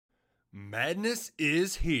Madness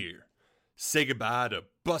is here. Say goodbye to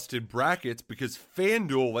busted brackets because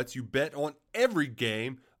FanDuel lets you bet on every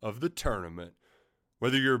game of the tournament.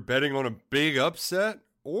 Whether you're betting on a big upset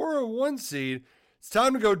or a one seed, it's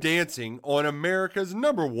time to go dancing on America's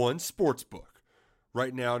 #1 sportsbook.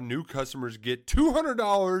 Right now, new customers get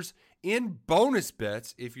 $200 in bonus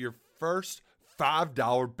bets if your first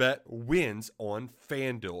 $5 bet wins on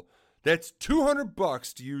FanDuel. That's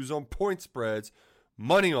 $200 to use on point spreads,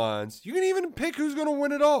 money lines. You can even pick who's going to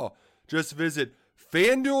win it all. Just visit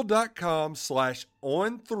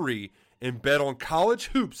FanDuel.com/on3 and bet on college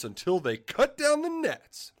hoops until they cut down the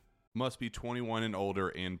nets. Must be 21 and older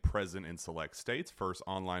and present in select states. First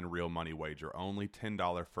online real money wager only.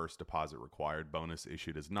 $10 first deposit required. Bonus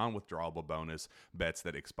issued as non-withdrawable bonus. Bets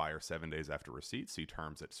that expire 7 days after receipt. See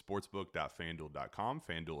terms at sportsbook.fanduel.com.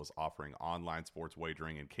 FanDuel is offering online sports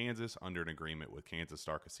wagering in Kansas under an agreement with Kansas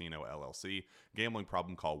Star Casino, LLC. Gambling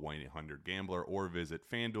problem? Call 1-800-GAMBLER or visit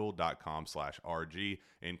fanduel.com/RG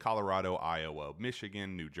in Colorado, Iowa,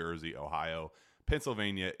 Michigan, New Jersey, Ohio,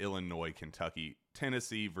 Pennsylvania, Illinois, Kentucky,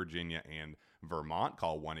 Tennessee, Virginia, and Vermont.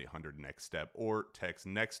 Call 1-800-NEXT-STEP or text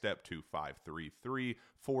NEXT-STEP to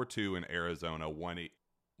 53342 in Arizona,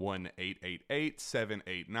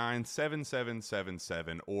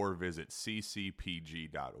 1-888-789-7777 or visit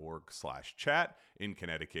ccpg.org/chat. In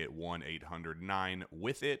Connecticut,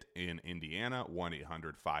 1-800-9-WITH-IT. In Indiana,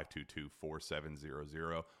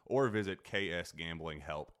 1-800-522-4700 or visit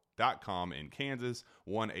ksgamblinghelp.com. In Kansas,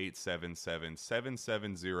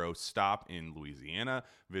 1-877-770-STOP in Louisiana.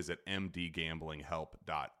 Visit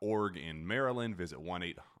mdgamblinghelp.org in Maryland. Visit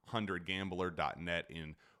 1-800-gambler.net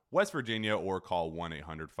in West Virginia or call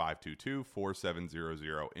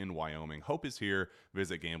 1-800-522-4700 in Wyoming. Hope is here.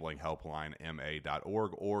 Visit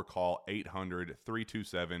gamblinghelplinema.org or call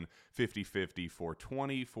 800-327-5050 for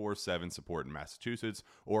 24/7 support in Massachusetts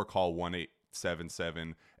or call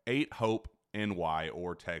 1-877-8-HOPE NY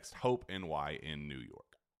or text Hope NY in New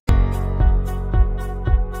York.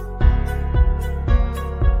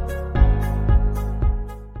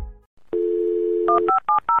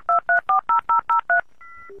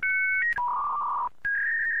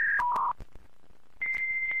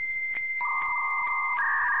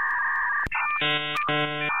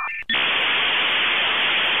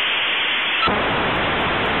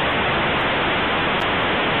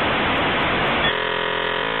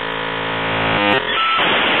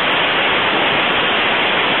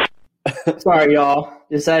 Sorry, y'all.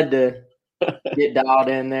 Just had to get dialed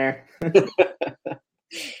in there. That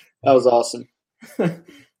was awesome.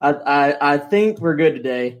 I think we're good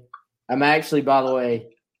today. I'm actually, by the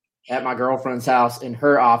way, at my girlfriend's house in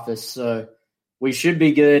her office, so we should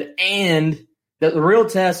be good. And the real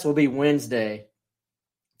test will be Wednesday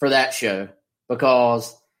for that show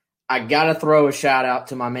because I got to throw a shout out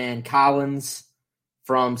to my man Collins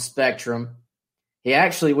from Spectrum.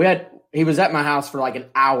 He was at my house for like an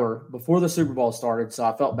hour before the Super Bowl started, so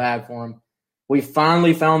I felt bad for him. We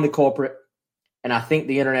finally found the culprit, and I think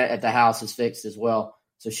the internet at the house is fixed as well.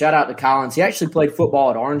 So shout out to Collins. He actually played football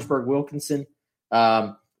at Orangeburg Wilkinson,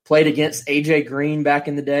 played against A.J. Green back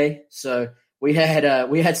in the day. So we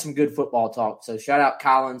had some good football talk. So shout out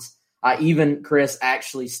Collins. Even Chris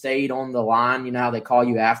actually stayed on the line. You know how they call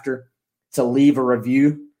you after to leave a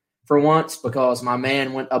review for once because my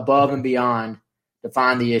man went above and beyond to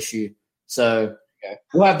find the issue. So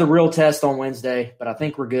We'll have the real test on Wednesday, but I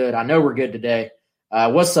think we're good. I know we're good today.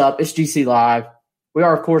 What's up? It's GC Live. We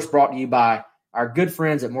are, of course, brought to you by our good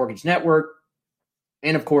friends at Mortgage Network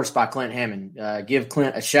and, of course, by Clint Hammond. Give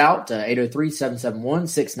Clint a shout,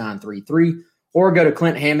 803-771-6933, or go to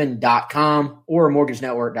clinthammond.com or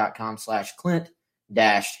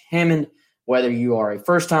mortgagenetwork.com/Clint-Hammond. Whether you are a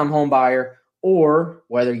first-time home buyer or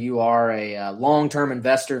whether you are a long-term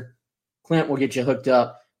investor, Clint will get you hooked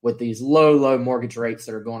up with these low mortgage rates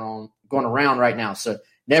that are going around right now. So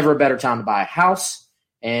never a better time to buy a house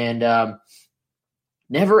and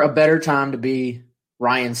never a better time to be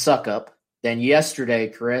Ryan Suckup than yesterday,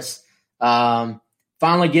 Chris.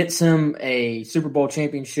 Finally gets him a Super Bowl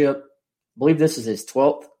championship. I believe this is his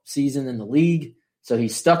 12th season in the league. So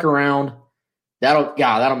he's stuck around.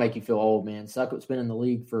 That'll make you feel old, man. Succup's been in the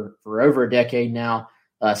league for over a decade now.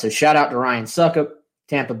 So shout out to Ryan Suckup.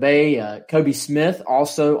 Tampa Bay, Kobe Smith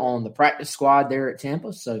also on the practice squad there at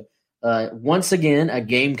Tampa. So once again, a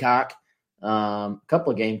Gamecock,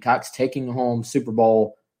 couple of Gamecocks taking home Super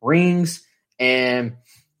Bowl rings. And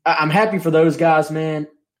I'm happy for those guys, man.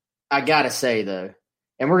 I got to say, though,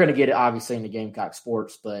 and we're going to get it obviously into Gamecock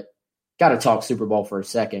sports, but got to talk Super Bowl for a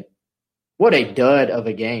second. What a dud of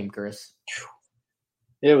a game, Chris.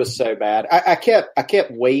 It was so bad. I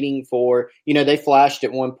kept waiting for, they flashed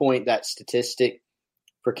at one point that statistic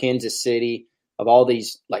for Kansas City of all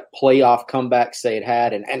these like playoff comebacks they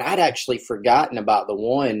had. And I'd actually forgotten about the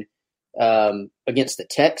one against the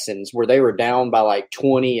Texans where they were down by like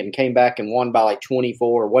 20 and came back and won by like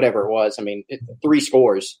 24 or whatever it was. I mean, 3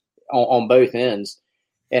 scores on both ends.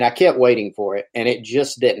 And I kept waiting for it, and it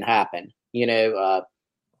just didn't happen.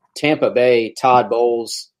 Tampa Bay, Todd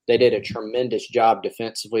Bowles, they did a tremendous job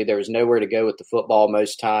defensively. There was nowhere to go with the football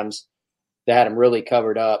most times. They had them really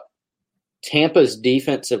covered up. Tampa's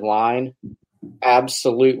defensive line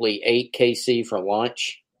absolutely ate KC for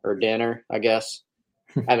lunch or dinner, I guess.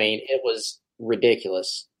 I mean, it was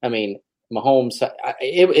ridiculous. I mean, Mahomes,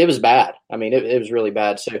 it was bad. I mean, it was really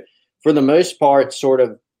bad. So for the most part, sort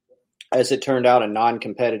of, as it turned out, a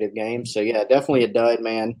non-competitive game. So, yeah, definitely a dud,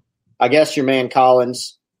 man. I guess your man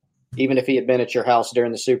Collins, even if he had been at your house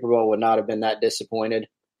during the Super Bowl, would not have been that disappointed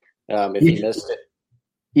if he missed it.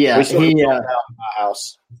 Yeah, he out of my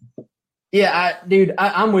house. Yeah,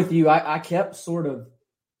 I'm with you. I kept sort of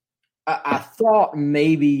I thought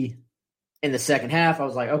maybe in the second half, I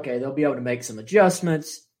was like, okay, they'll be able to make some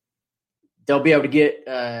adjustments. They'll be able to get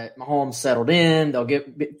Mahomes settled in. They'll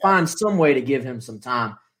find some way to give him some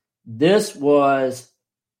time. This was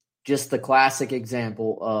just the classic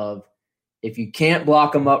example of if you can't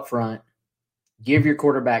block him up front, give your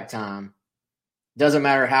quarterback time. Doesn't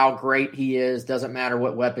matter how great he is. Doesn't matter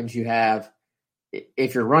what weapons you have.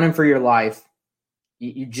 If you're running for your life,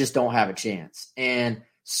 you just don't have a chance. And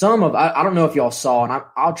I don't know if y'all saw, and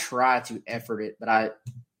I'll try to effort it, but I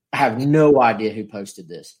have no idea who posted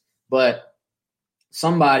this. But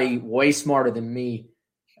somebody way smarter than me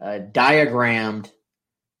diagrammed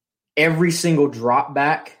every single drop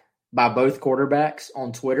back by both quarterbacks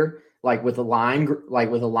on Twitter, like with a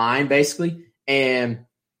line basically. And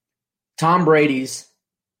Tom Brady's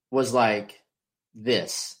was like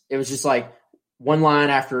this. It was just like one line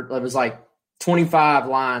after it was like 25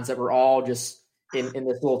 lines that were all just in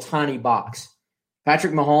this little tiny box.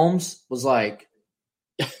 Patrick Mahomes was like,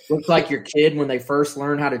 looks like your kid when they first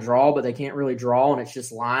learn how to draw, but they can't really draw, and it's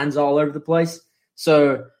just lines all over the place.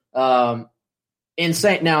 So,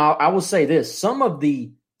 insane. Now, I will say this. Some of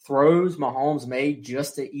the throws Mahomes made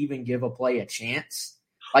just to even give a play a chance,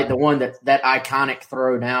 like the one that iconic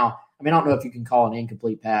throw now. I mean, I don't know if you can call an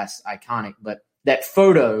incomplete pass iconic, but that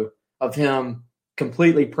photo of him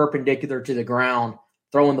completely perpendicular to the ground,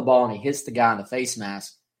 throwing the ball, and he hits the guy in the face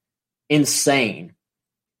mask, insane.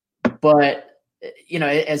 But,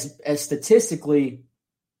 as statistically,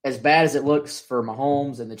 as bad as it looks for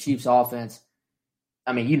Mahomes and the Chiefs offense,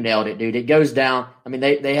 I mean, you nailed it, dude. It goes down. I mean,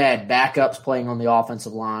 they had backups playing on the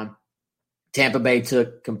offensive line. Tampa Bay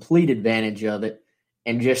took complete advantage of it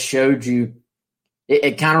and just showed you.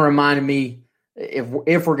 It kind of reminded me, if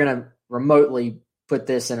we're going to remotely put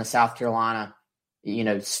this in a South Carolina,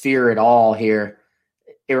 sphere at all here,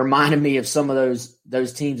 it reminded me of some of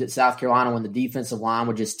those teams at South Carolina when the defensive line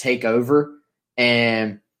would just take over,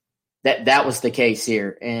 and that was the case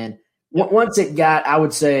here. And once it got, I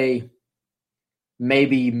would say,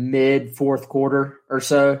 maybe mid fourth quarter or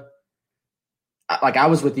so, like I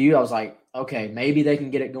was with you, I was like, okay, maybe they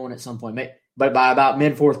can get it going at some point. But by about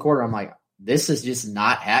mid fourth quarter, I'm like, this is just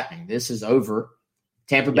not happening. This is over.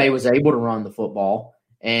 Tampa Bay was able to run the football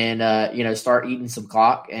and start eating some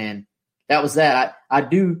clock, and that was that.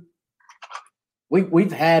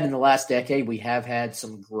 We've had in the last decade, we have had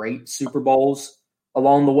some great Super Bowls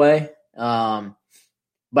along the way,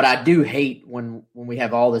 but I do hate when we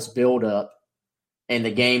have all this build up and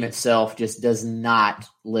the game itself just does not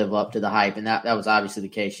live up to the hype, and that was obviously the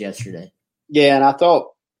case yesterday. Yeah, and I thought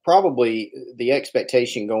probably the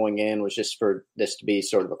expectation going in was just for this to be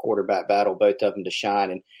sort of a quarterback battle, both of them to shine.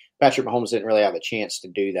 And Patrick Mahomes didn't really have a chance to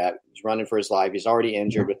do that. He's running for his life. He's already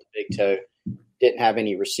injured with the big toe. Didn't have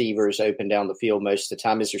any receivers open down the field most of the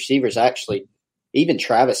time. His receivers actually, even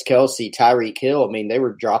Travis Kelce, Tyreek Hill, I mean, they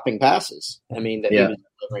were dropping passes. I mean, that he was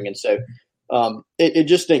delivering. And so it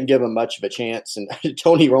just didn't give him much of a chance. And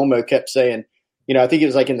Tony Romo kept saying, I think it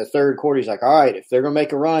was like in the third quarter, he's like, all right, if they're going to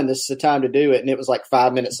make a run, this is the time to do it. And it was like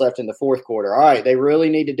 5 minutes left in the fourth quarter. All right, they really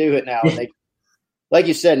need to do it now. And they, like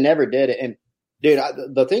you said, never did it. And, dude,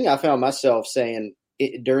 the thing I found myself saying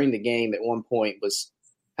during the game at one point was,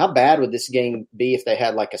 how bad would this game be if they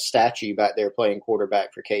had like a statue back there playing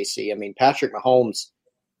quarterback for KC? I mean, Patrick Mahomes,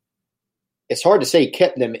 it's hard to say he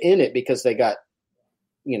kept them in it because they got,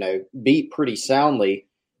 beat pretty soundly.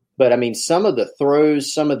 But, I mean, some of the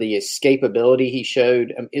throws, some of the escapability he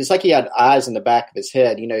showed, it's like he had eyes in the back of his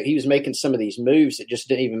head. He was making some of these moves that just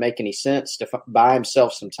didn't even make any sense to buy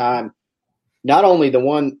himself some time not only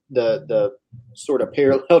the sort of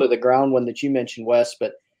parallel to the ground one that you mentioned, Wes,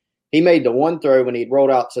 but he made the one throw when he'd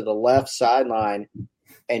rolled out to the left sideline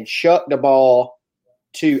and chucked the ball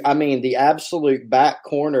to, the absolute back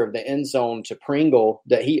corner of the end zone to Pringle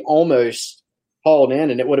that he almost hauled in,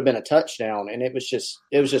 and it would have been a touchdown. And it was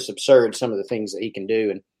just absurd, some of the things that he can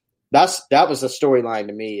do. And that was the storyline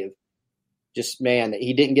to me of just, man, that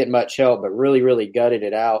he didn't get much help, but really, really gutted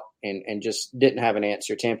it out and just didn't have an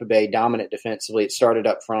answer. Tampa Bay dominant defensively. It started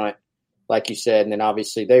up front, like you said, and then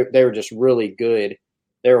obviously they were just really good.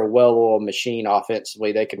 They were a well-oiled machine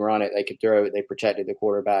offensively. They could run it. They could throw it. They protected the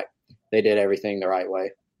quarterback. They did everything the right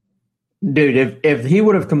way. Dude, if he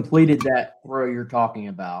would have completed that throw you're talking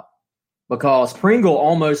about, because Pringle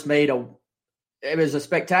almost made it was a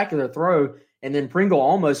spectacular throw, and then Pringle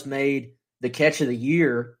almost made the catch of the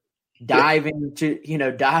year, diving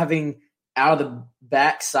out of the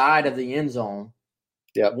back side of the end zone,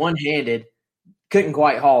 one-handed, couldn't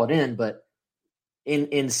quite haul it in, but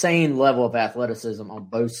insane level of athleticism on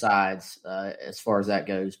both sides as far as that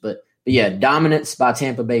goes. But yeah, dominance by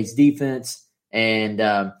Tampa Bay's defense,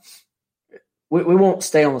 and we won't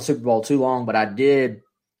stay on the Super Bowl too long, but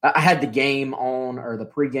I had the game on, or the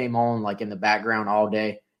pregame on, like in the background all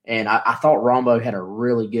day, and I thought Rombo had a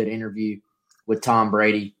really good interview with Tom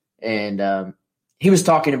Brady, and he was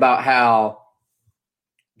talking about how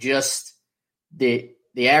just the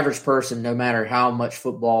average person, no matter how much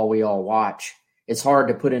football we all watch, it's hard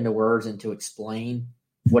to put into words and to explain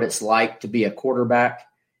what it's like to be a quarterback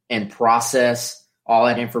and process all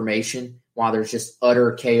that information while there's just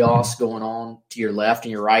utter chaos going on to your left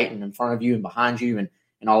and your right and in front of you and behind you and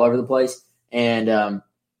all over the place. And,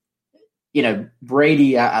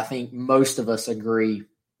 Brady, I think most of us agree,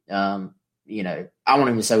 I won't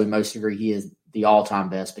even say we most agree he is the all-time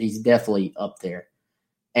best, but he's definitely up there.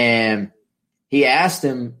 And he asked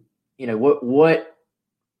him, what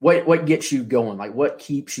gets you going? Like, what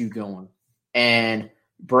keeps you going? And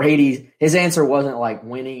his answer wasn't like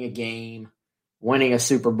winning a game, winning a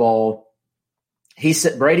Super Bowl.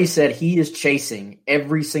 Brady said he is chasing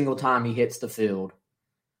every single time he hits the field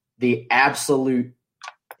the absolute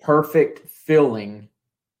perfect feeling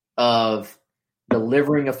of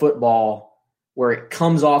delivering a football where it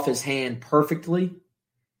comes off his hand perfectly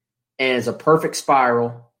and is a perfect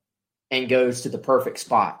spiral and goes to the perfect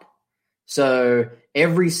spot. So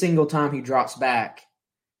every single time he drops back,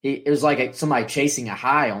 it was like somebody chasing a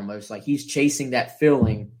high almost. Like he's chasing that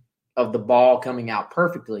feeling of the ball coming out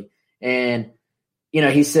perfectly. And,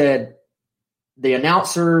 he said the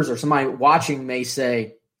announcers or somebody watching may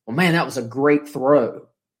say, well, man, that was a great throw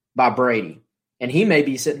by Brady. And he may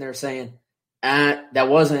be sitting there saying, that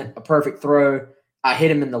wasn't a perfect throw. I hit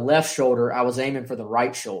him in the left shoulder. I was aiming for the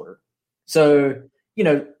right shoulder. So,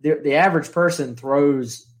 the average person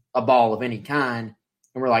throws a ball of any kind,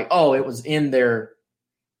 and we're like, oh, it was in their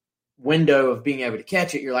window of being able to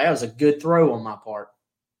catch it. You're like, that was a good throw on my part.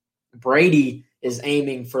 Brady is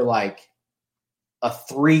aiming for like a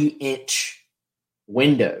 3-inch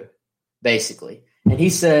window, basically. And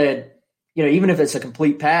he said, even if it's a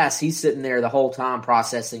complete pass, he's sitting there the whole time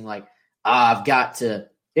processing like, I've got to.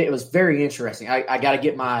 It was very interesting. I got to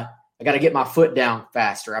get my foot down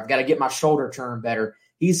faster. I've got to get my shoulder turn better.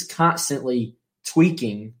 He's constantly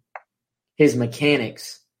tweaking his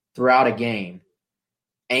mechanics throughout a game,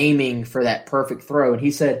 aiming for that perfect throw. And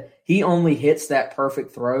he said he only hits that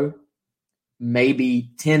perfect throw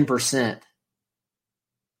maybe 10%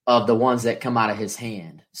 of the ones that come out of his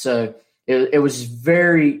hand. So it was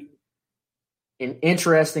very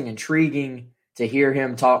interesting, intriguing to hear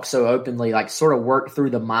him talk so openly, like sort of work through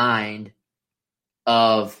the mind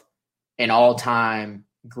of an all-time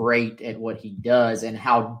great at what he does and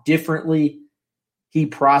how differently he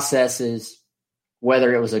processes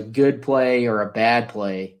whether it was a good play or a bad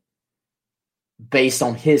play based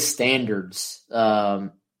on his standards.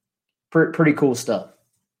 Pretty cool stuff.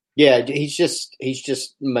 Yeah, he's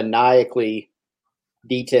just maniacally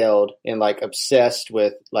detailed and like obsessed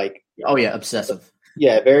with like. Oh yeah, obsessive.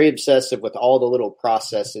 Yeah, very obsessive with all the little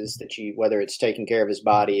processes that whether it's taking care of his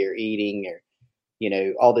body or eating or,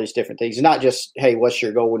 all those different things. It's not just, hey, what's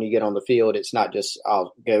your goal when you get on the field? It's not just,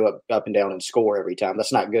 I'll go up and down and score every time.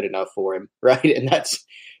 That's not good enough for him, right? And that's,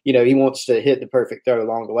 he wants to hit the perfect throw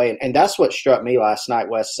along the way. And that's what struck me last night,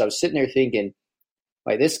 Wes. I was sitting there thinking,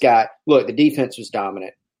 like, this guy, look, the defense was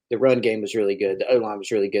dominant. The run game was really good. The O-line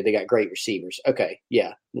was really good. They got great receivers. Okay,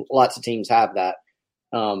 yeah, lots of teams have that.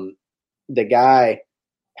 The guy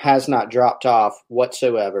has not dropped off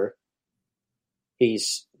whatsoever.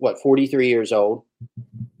 He's 43 years old.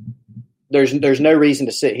 There's no reason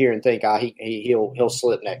to sit here and think he'll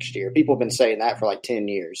slip next year. People have been saying that for like 10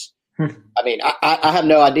 years. I mean, I have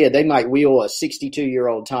no idea. They might wheel a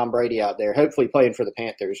 62-year-old Tom Brady out there, hopefully playing for the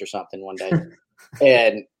Panthers or something one day.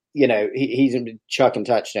 And, he's chucking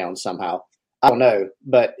touchdowns somehow. I don't know.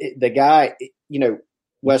 But the guy,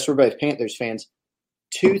 Wes, we're both Panthers fans.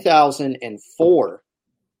 2004,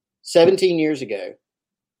 17 years ago,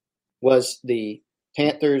 was the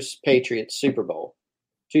Panthers-Patriots Super Bowl.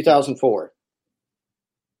 2004.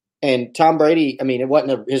 And Tom Brady, I mean, it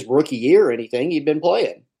wasn't his rookie year or anything. He'd been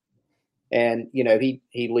playing. And,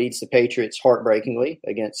 he leads the Patriots heartbreakingly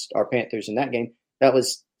against our Panthers in that game. That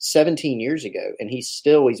was 17 years ago. And he's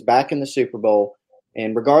back in the Super Bowl.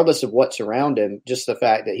 And regardless of what's around him, just the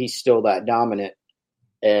fact that he's still that dominant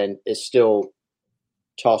and is still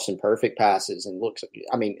tossing perfect passes and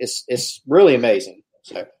it's really amazing.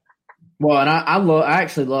 So, well, and I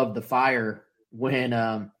actually love the fire when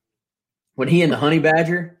he and the Honey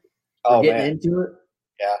Badger were getting into it.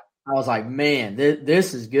 Yeah. I was like, man,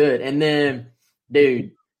 this is good. And then,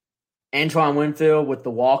 dude, Antoine Winfield with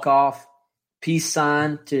the walk-off peace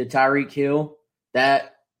sign to Tyreek Hill,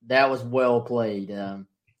 that was well played.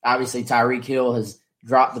 Obviously, Tyreek Hill has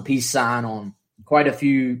dropped the peace sign on quite a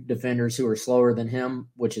few defenders who are slower than him,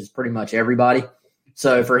 which is pretty much everybody.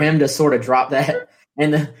 So for him to sort of drop that,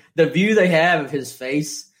 and the view they have of his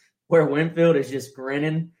face where Winfield is just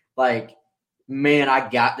grinning, like, man, I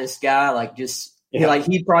got this guy. Like, just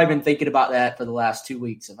he'd probably been thinking about that for the last 2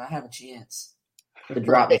 weeks. If I have a chance to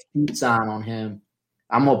drop the peace sign on him,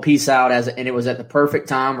 I'm gonna peace out and it was at the perfect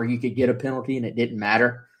time where you could get a penalty and it didn't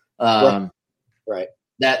matter. Right.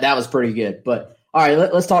 That was pretty good. But all right,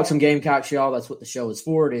 let's talk some Gamecocks, y'all. That's what the show is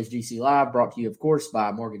for. It is GC Live, brought to you, of course,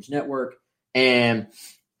 by Mortgage Network. And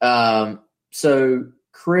so,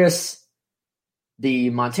 Chris,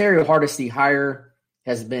 the Montario Hardesty hire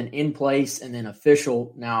has been in place and then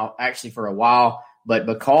official now actually for a while. But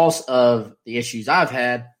because of the issues I've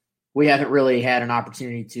had, we haven't really had an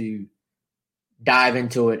opportunity to dive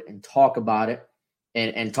into it and talk about it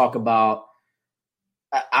and talk about,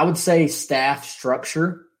 I would say, staff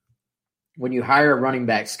structure. When you hire a running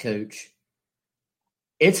backs coach,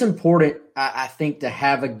 it's important, I think, to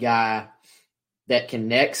have a guy that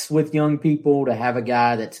connects with young people, to have a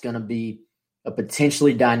guy that's going to be a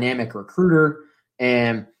potentially dynamic recruiter.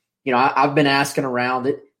 And, I've been asking around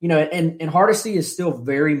it, and Hardesty is still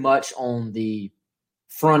very much on the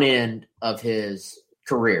front end of his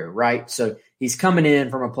career, right? So he's coming in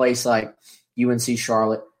from a place like UNC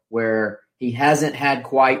Charlotte where he hasn't had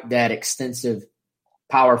quite that extensive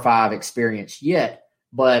Power 5 experience yet,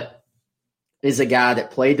 but is a guy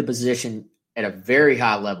that played the position at a very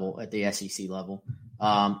high level at the SEC level,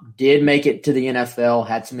 did make it to the NFL,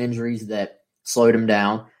 had some injuries that slowed him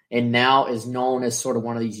down, and now is known as sort of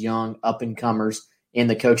one of these young up-and-comers in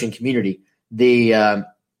the coaching community. The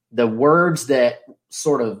words that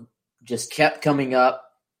sort of just kept coming up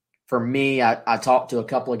for me, I talked to a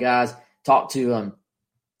couple of guys, talked to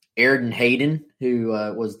Airden Hayden, who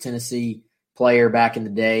was a Tennessee player back in the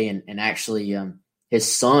day, and actually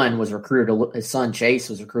his son was recruited. His son Chase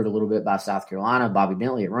was recruited a little bit by South Carolina. Bobby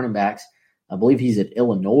Bentley at running backs. I believe he's at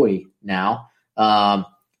Illinois now.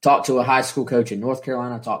 Talked to a high school coach in North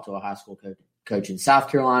Carolina. Talked to a high school coach in South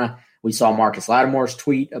Carolina. We saw Marcus Lattimore's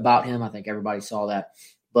tweet about him. I think everybody saw that.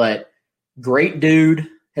 But great dude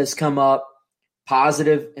has come up.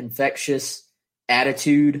 Positive, infectious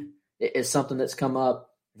attitude is something that's come up.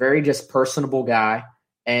 Very just personable guy.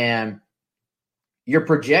 And you're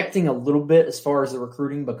projecting a little bit as far as the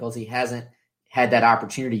recruiting because he hasn't had that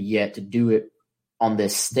opportunity yet to do it on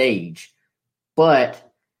this stage. But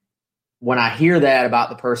when I hear that about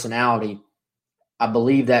the personality, I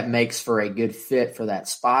believe that makes for a good fit for that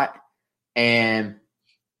spot. And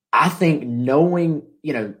I think knowing,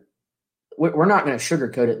 we're not going to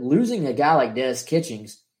sugarcoat it. Losing a guy like Des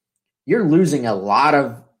Kitchings, you're losing a lot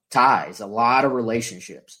of ties, a lot of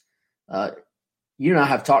relationships. You and I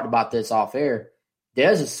have talked about this off air.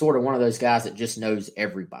 Des is sort of one of those guys that just knows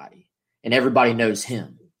everybody, and everybody knows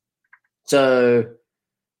him. So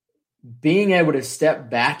being able to step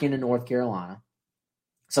back into North Carolina,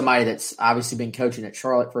 somebody that's obviously been coaching at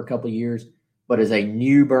Charlotte for a couple of years, but is a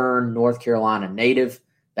New Bern, North Carolina native,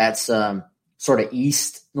 that's sort of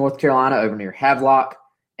East North Carolina over near Havelock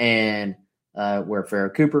and where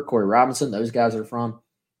Farrah Cooper, Corey Robinson, those guys are from.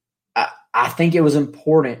 I think it was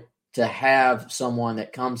important to have someone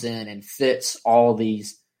that comes in and fits all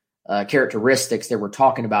these characteristics that we're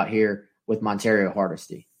talking about here with Montario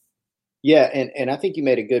Hardesty. Yeah, and I think you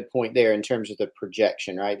made a good point there in terms of the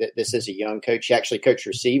projection, right? That this is a young coach. He actually coached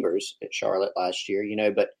receivers at Charlotte last year,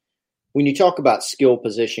 but when you talk about skill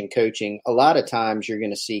position coaching, a lot of times you're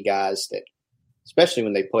going to see guys that especially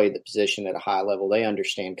when they play the position at a high level, they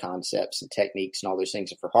understand concepts and techniques and all those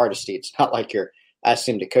things. And for Hardesty, it's not like you're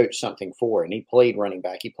asking him to coach something for, and he played running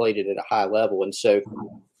back. He played it at a high level. And so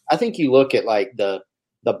I think you look at like the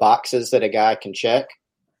boxes that a guy can check.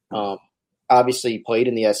 Obviously, he played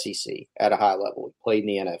in the SEC at a high level. He played in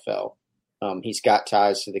the NFL. He's got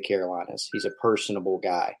ties to the Carolinas. He's a personable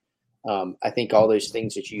guy. I think all those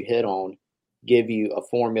things that you hit on give you a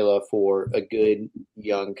formula for a good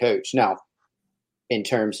young coach. Now, in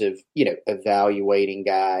terms of, evaluating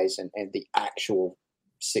guys and the actual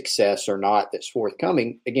success or not that's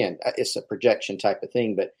forthcoming, again, it's a projection type of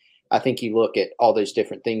thing. But I think you look at all those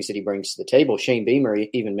different things that he brings to the table. Shane Beamer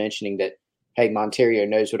even mentioning that, hey, Monterio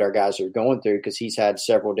knows what our guys are going through because he's had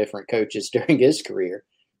several different coaches during his career,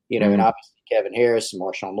 and obviously Kevin Harris and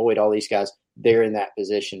Marshawn Lloyd, all these guys, they're in that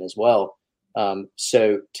position as well.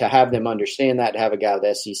 So to have them understand that, to have a guy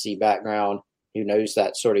with SEC background who knows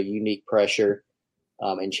that sort of unique pressure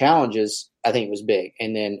and challenges, I think was big.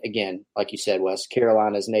 And then again, like you said, Wes,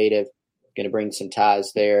 Carolina's native, going to bring some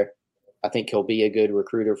ties there. I think he'll be a good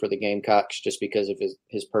recruiter for the Gamecocks just because of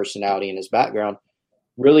his personality and his background.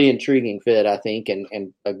 Really intriguing fit, I think,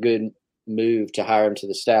 and a good move to hire him to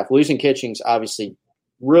the staff. Losing Kitchings, obviously,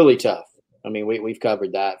 really tough. I mean, we've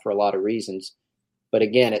covered that for a lot of reasons. But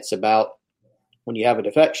again, it's about when you have a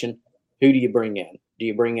defection, who do you bring in? Do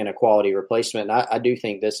you bring in a quality replacement? And I do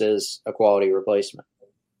think this is a quality replacement.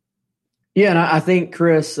 Yeah, and I think,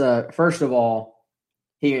 Chris, first of all,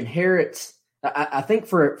 he inherits – I think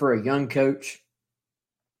for a young coach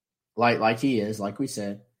like he is, like we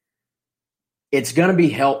said, it's going to be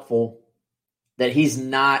helpful that he's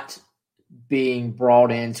not being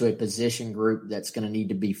brought into a position group that's going to need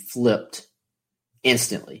to be flipped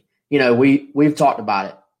instantly. We've talked about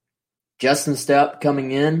it. Justin Stepp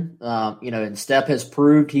coming in, and Stepp has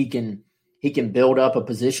proved he can build up a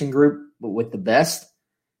position group with the best.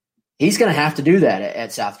 He's going to have to do that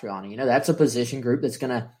at South Carolina. That's a position group that's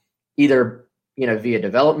going to either, via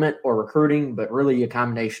development or recruiting, but really a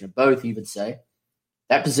combination of both, you would say.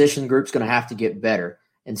 That position group's going to have to get better,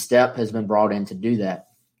 and Stepp has been brought in to do that.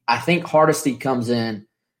 I think Hardesty comes in,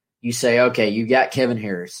 you say, okay, you got Kevin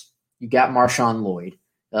Harris, you got Marshawn Lloyd,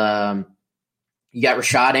 you got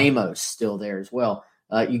Rashad Amos still there as well.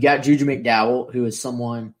 You got Juju McDowell, who is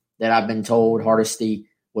someone that I've been told Hardesty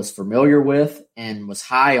was familiar with and was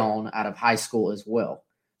high on out of high school as well.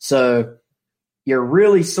 So you're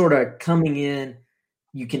really sort of coming in.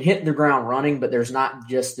 You can hit the ground running, but there's not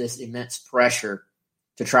just this immense pressure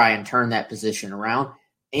to try and turn that position around.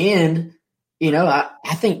 And,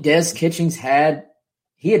 I think Des Kitchings had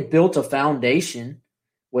built a foundation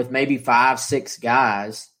with maybe 5-6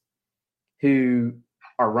 guys who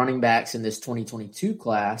are running backs in this 2022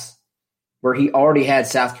 class where he already had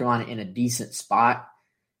South Carolina in a decent spot.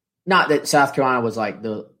 Not that South Carolina was like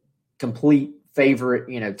the complete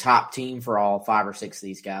favorite, top team for all 5 or 6 of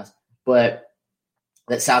these guys, but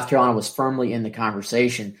that South Carolina was firmly in the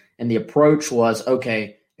conversation. And the approach was,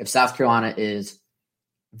 okay, if South Carolina is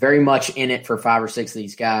very much in it for 5 or 6 of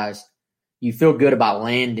these guys, you feel good about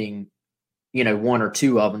landing, 1 or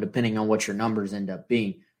 2 of them, depending on what your numbers end up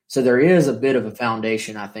being. So there is a bit of a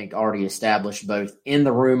foundation, I think, already established both in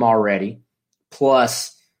the room already,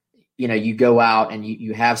 plus, you go out and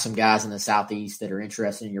you have some guys in the Southeast that are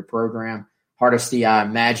interested in your program. Hardesty, I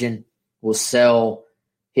imagine, will sell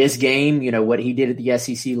his game, what he did at the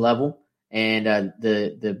SEC level and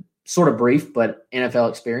the sort of brief but NFL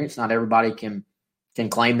experience. Not everybody can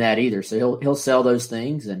claim that either. So he'll sell those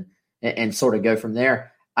things and sort of go from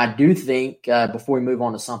there. I do think before we move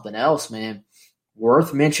on to something else, man,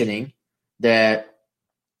 worth mentioning that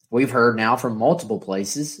we've heard now from multiple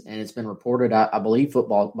places, and it's been reported, I believe,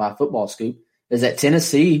 by Football Scoop, is that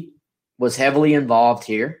Tennessee was heavily involved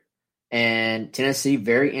here, and Tennessee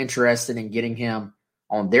very interested in getting him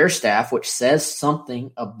on their staff, which says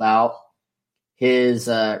something about his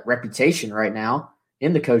reputation right now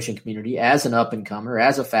in the coaching community as an up-and-comer,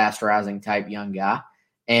 as a fast-rising type young guy,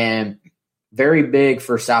 and very big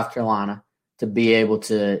for South Carolina to be able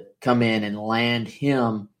to come in and land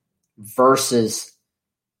him versus,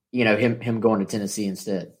 him going to Tennessee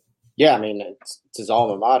instead. Yeah, I mean, it's his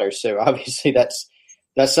alma mater, so obviously that's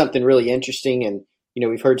something really interesting. And,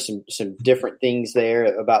 we've heard some different things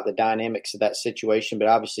there about the dynamics of that situation, but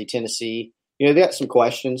obviously Tennessee, they got some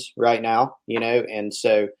questions right now, and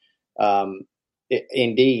so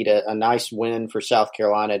indeed a nice win for South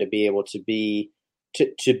Carolina to be able to be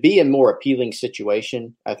a more appealing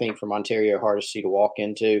situation, I think, for Monterio Hardesty to walk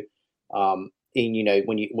into. And,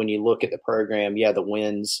 when you look at the program, yeah, the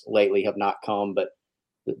wins lately have not come, but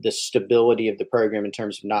the stability of the program in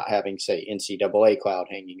terms of not having, say, NCAA cloud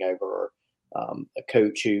hanging over, or a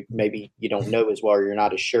coach who maybe you don't know as well or you're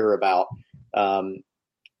not as sure about, and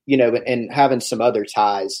having some other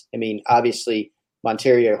ties. I mean, obviously,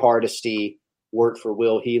 Montario Hardesty worked for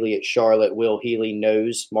Will Healy at Charlotte. Will Healy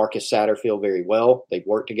knows Marcus Satterfield very well. They've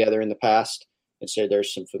worked together in the past, and so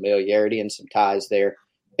there's some familiarity and some ties there.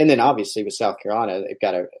 And then obviously with South Carolina, they've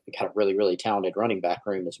got a really, really talented running back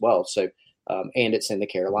room as well. So, and it's in the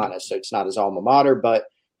Carolinas, so it's not his alma mater, but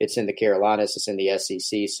it's in the Carolinas, it's in the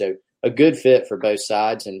SEC. So a good fit for both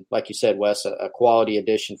sides. And like you said, Wes, a quality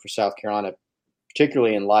addition for South Carolina,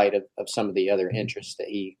 particularly in light of some of the other interests that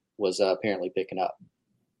he was apparently picking up.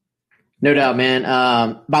 No doubt, man.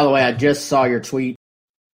 By the way, I just saw your tweet.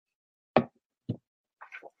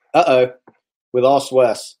 We lost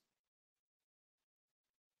Wes.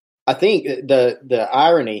 I think the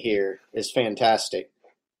irony here is fantastic.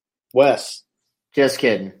 Wes. Just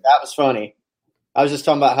kidding. That was funny. I was just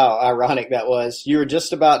talking about how ironic that was. You were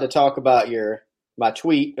just about to talk about my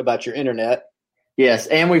tweet about your internet. Yes,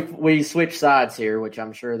 and we switched sides here, which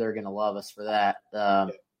I'm sure they're going to love us for that.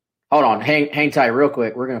 Hold on. Hang tight real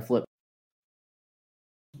quick. We're going to flip.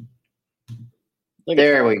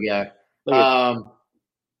 There we go.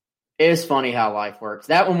 It's funny how life works.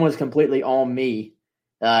 That one was completely on me,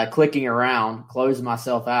 clicking around, closing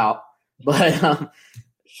myself out. But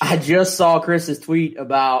I just saw Chris's tweet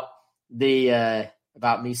about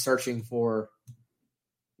about me searching for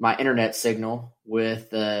my internet signal with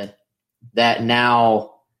that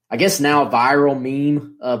now viral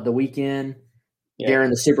meme of the weekend during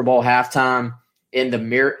the Super Bowl halftime in the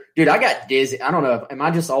mirror. Dude, I got dizzy. I don't know. Am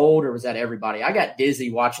I just old or was that everybody? I got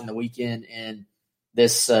dizzy watching the weekend in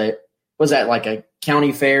this, was that like a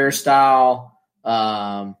county fair style? Like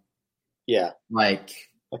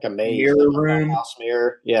a maze, mirror room. House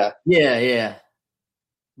mirror. Yeah. Yeah.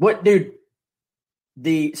 What, dude?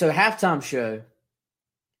 So halftime show,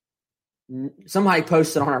 somebody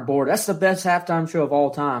posted on our board, that's the best halftime show of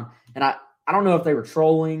all time. And I don't know if they were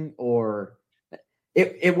trolling or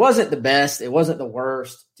it wasn't the best. It wasn't the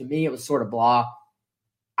worst. To me, it was sort of blah.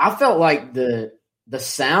 I felt like the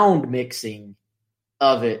sound mixing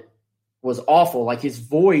of it was awful. Like his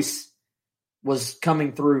voice was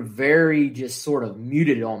coming through very just sort of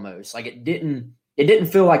muted almost. Like it didn't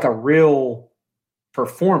feel like a real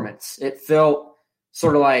performance. It felt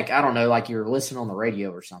sort of like, I don't know, like you're listening on the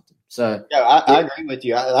radio or something. So yeah, I agree with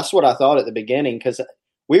you. That's what I thought at the beginning, because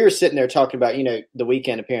we were sitting there talking about, the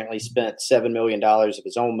Weeknd apparently spent $7 million of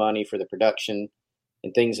his own money for the production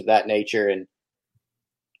and things of that nature. And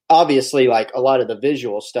obviously, like a lot of the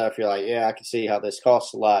visual stuff, you're like, yeah, I can see how this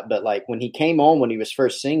costs a lot. But like when he came on, when he was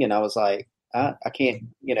first singing, I was like, I can't,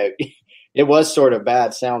 it was sort of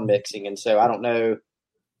bad sound mixing. And so I don't know,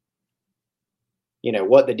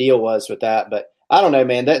 what the deal was with that. But I don't know,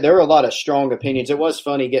 man. There were a lot of strong opinions. It was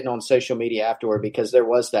funny getting on social media afterward because there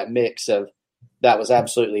was that mix of that was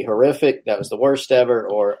absolutely horrific, that was the worst ever,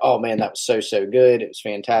 or, oh, man, that was so good. It was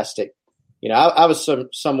fantastic. I was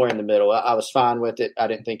somewhere in the middle. I was fine with it. I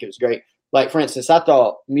didn't think it was great. Like, for instance, I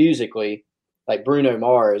thought musically, like Bruno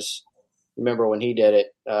Mars, remember when he did it,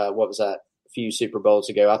 what was that, a few Super Bowls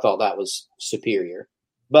ago, I thought that was superior.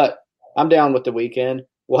 But I'm down with the Weeknd.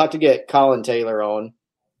 We'll have to get Colin Taylor on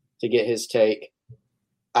to get his take.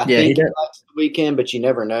 I think he likes the Weeknd, but you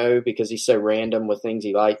never know because he's so random with things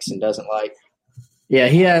he likes and doesn't like. Yeah,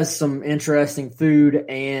 he has some interesting food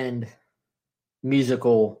and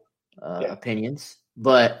musical opinions.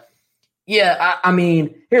 But, yeah, I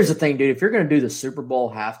mean, here's the thing, dude. If you're going to do the Super Bowl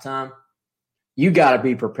halftime, you got to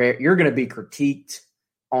be prepared. You're going to be critiqued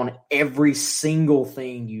on every single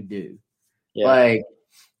thing you do. Yeah. Like,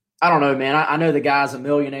 I don't know, man. I know the guy's a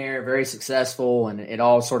millionaire, very successful, and it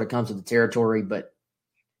all sort of comes with the territory, but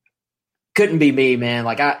couldn't be me, man.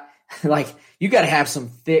 Like you got to have some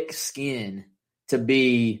thick skin to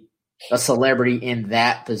be a celebrity in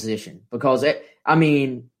that position because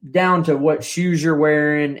down to what shoes you're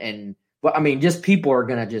wearing and just people are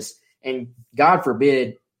going to and God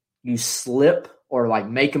forbid you slip or like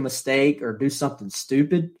make a mistake or do something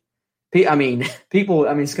stupid. People,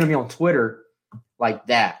 it's going to be on Twitter like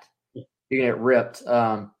that. You're going to get ripped.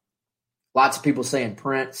 Lots of people saying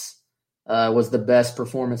Prince was the best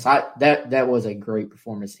performance. That was a great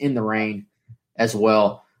performance in the rain as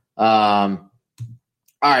well.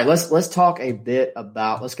 All right, let's talk a bit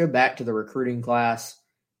about. Let's go back to the recruiting class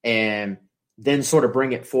and then sort of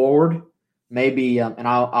bring it forward. Maybe, and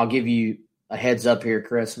I'll give you a heads up here,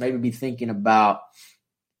 Chris. Maybe be thinking about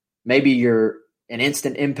maybe you're an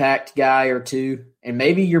instant impact guy or two, and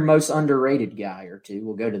maybe your most underrated guy or two.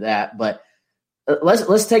 We'll go to that, but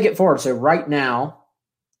let's take it forward. So right now,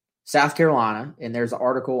 South Carolina, and there's an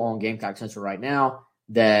article on Gamecock Central right now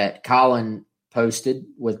that Colin posted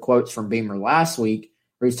with quotes from Beamer last week,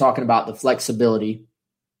 where he's talking about the flexibility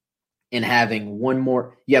in having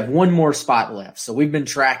you have one more spot left. So we've been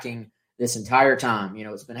tracking this entire time.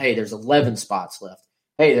 It's been, hey, there's 11 spots left.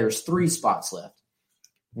 Hey, there's 3 spots left.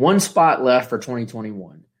 1 spot left for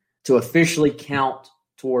 2021 to officially count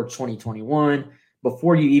towards 2021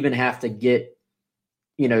 before you even have to get,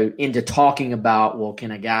 into talking about, well,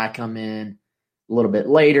 can a guy come in a little bit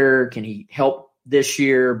later? Can he help this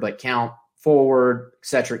year but count forward, et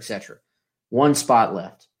cetera, et cetera. 1 spot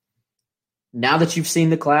left. Now that you've seen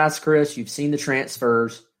the class, Chris, you've seen the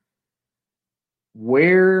transfers,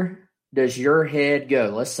 where does your head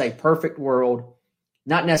go? Let's say perfect world,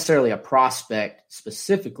 not necessarily a prospect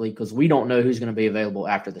specifically, because we don't know who's going to be available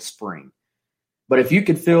after the spring. But if you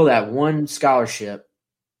could fill that 1 scholarship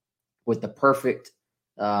with the perfect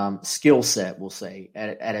skill set, we'll say,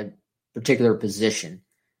 at a particular position,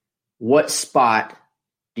 what spot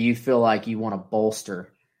do you feel like you want to bolster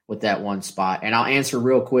with that 1 spot? And I'll answer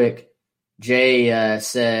real quick. Jay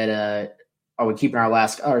said, are we keeping our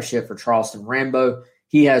last scholarship for Charleston Rambo?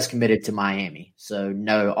 He has committed to Miami. So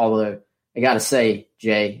no, although I got to say,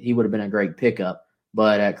 Jay, he would have been a great pickup.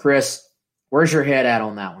 But Chris, where's your head at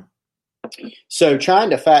on that one? So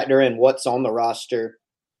trying to factor in what's on the roster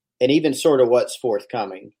and even sort of what's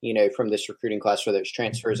forthcoming, from this recruiting class for those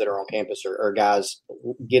transfers that are on campus or guys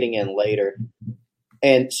getting in later.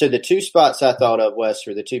 And so the 2 spots I thought of, Wes,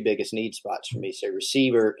 were the 2 biggest need spots for me. So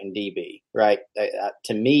receiver and DB, right?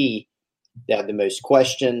 To me, they have the most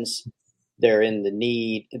questions. They're in the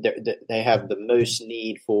need. They have the most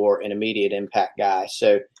need for an immediate impact guy.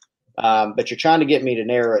 So, but you're trying to get me to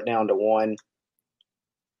narrow it down to 1.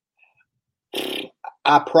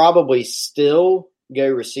 I probably still go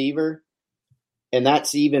receiver, and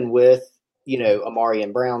that's even with,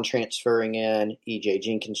 Amarian Brown transferring in, E.J.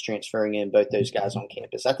 Jenkins transferring in, both those guys on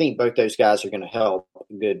campus. I think both those guys are going to help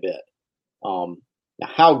a good bit. Now,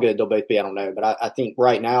 how good they'll both be, I don't know. But I think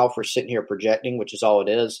right now, if we're sitting here projecting, which is all it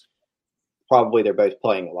is, probably they're both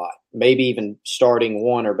playing a lot. Maybe even starting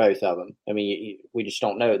one or both of them. I mean, we just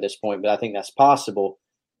don't know at this point, but I think that's possible.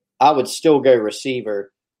 I would still go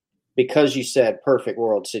receiver because you said perfect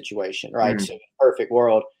world situation, right? Mm-hmm. So perfect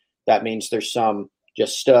world, that means there's some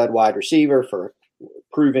just stud wide receiver for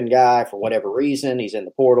proven guy for whatever reason. He's in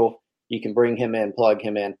the portal. You can bring him in, plug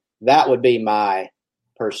him in. That would be my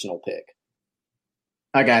personal pick.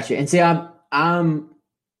 I got you. And see, I'm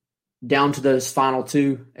down to those final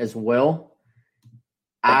 2 as well.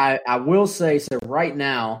 I will say, so right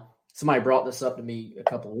now, somebody brought this up to me a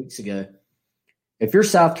couple of weeks ago. If you're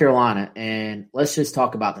South Carolina, and let's just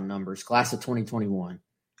talk about the numbers, class of 2021,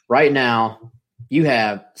 right now you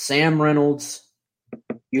have Sam Reynolds,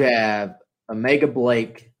 you have Omega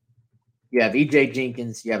Blake, you have E.J.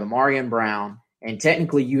 Jenkins, you have Amarian Brown, and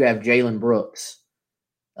technically you have Jalen Brooks.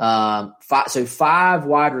 So 5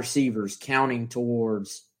 wide receivers counting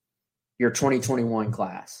towards your 2021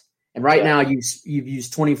 class. And right now you've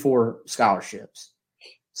used 24 scholarships.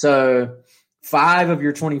 So 5 of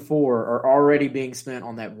your 24 are already being spent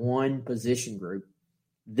on that 1 position group.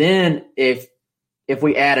 Then if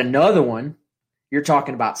we add another one, you're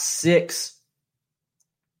talking about 6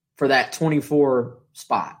 for that 24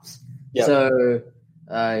 spots. Yep. So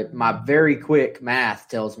my very quick math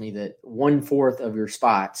tells me that 1/4 of your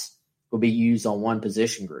spots will be used on 1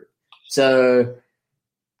 position group. So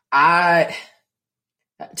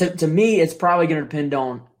to me, it's probably going to depend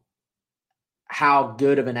on how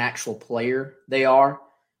good of an actual player they are.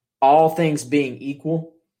 All things being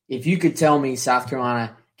equal, if you could tell me South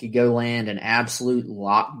Carolina could go land an absolute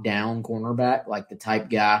lockdown cornerback, like the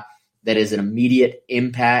type guy that is an immediate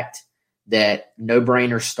impact, that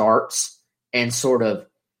no-brainer starts and sort of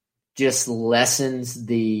just lessens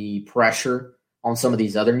the pressure on some of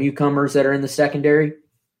these other newcomers that are in the secondary,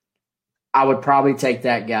 I would probably take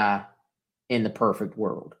that guy in the perfect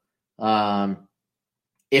world.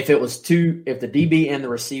 If the DB and the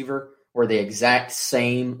receiver were the exact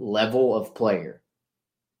same level of player,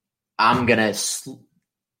 I'm going to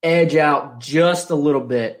edge out just a little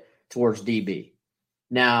bit towards DB.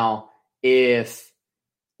 Now, if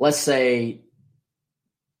let's say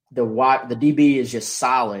the DB is just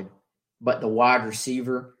solid, but the wide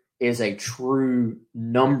receiver is a true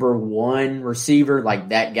number 1 receiver, like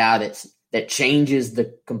that guy that changes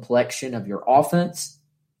the complexion of your offense,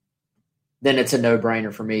 then it's a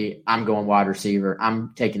no-brainer for me. I'm going wide receiver.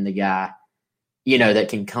 I'm taking the guy, that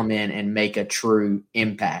can come in and make a true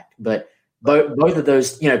impact. But both of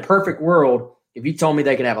those, perfect world, if you told me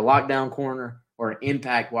they could have a lockdown corner or an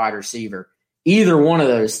impact wide receiver, either one of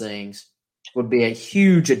those things would be a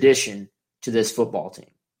huge addition to this football team.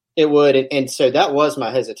 It would, and so that was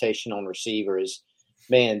my hesitation on receivers.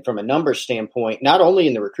 Man, from a numbers standpoint, not only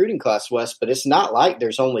in the recruiting class, West, but it's not like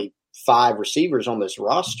there's only 5 receivers on this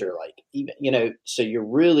roster. Like, even, so you're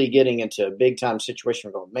really getting into a big time situation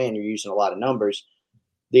where going, man, you're using a lot of numbers.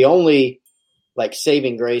 The only like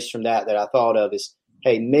saving grace from that I thought of is,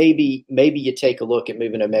 hey, maybe you take a look at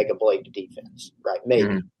moving Omega Blake to defense, right? Maybe.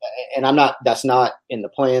 Mm-hmm. And that's not in the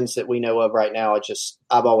plans that we know of right now.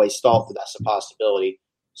 I've always thought that that's a possibility.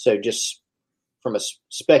 So just from a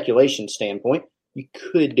speculation standpoint, you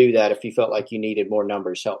could do that if you felt like you needed more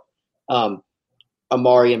numbers help.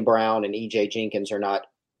 Amarian Brown and EJ Jenkins are not,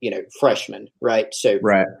 freshmen, right? So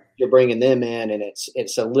you're bringing them in, and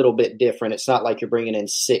it's a little bit different. It's not like you're bringing in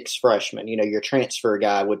 6 freshmen. Your transfer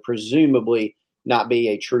guy would presumably not be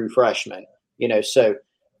a true freshman. So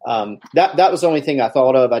that was the only thing I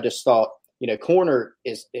thought of. I just thought, corner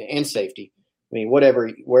is and safety. I mean, wherever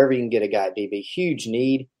you can get a guy at DB, huge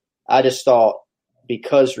need. I just thought,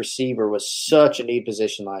 because receiver was such a need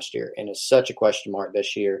position last year and is such a question mark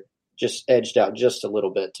this year, just edged out just a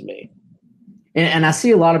little bit to me. And I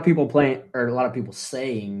see a lot of people playing, or a lot of people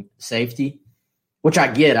saying safety, which I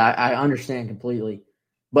get. I understand completely.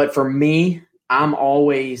 But for me, I'm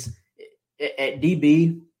always at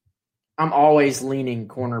DB, I'm always leaning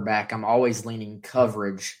cornerback. I'm always leaning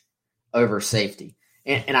coverage over safety.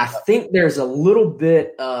 And I think there's a little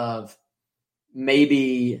bit of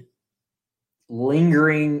maybe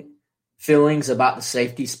lingering feelings about the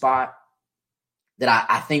safety spot that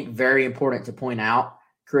I think very important to point out,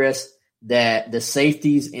 Chris, that the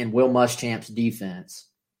safeties in Will Muschamp's defense,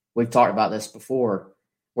 we've talked about this before,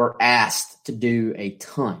 were asked to do a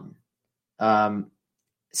ton.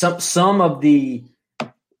 Some of the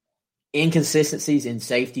inconsistencies in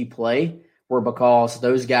safety play were because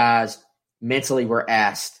those guys mentally were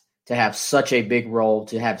asked to have such a big role,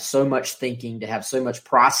 to have so much thinking, to have so much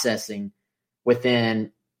processing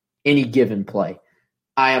within any given play.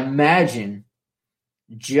 I imagine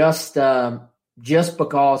just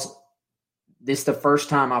because this is the first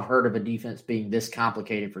time I've heard of a defense being this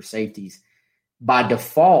complicated for safeties, by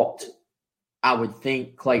default, I would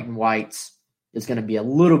think Clayton White's is going to be a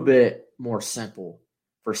little bit more simple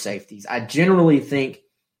for safeties. I generally think,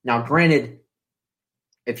 now granted,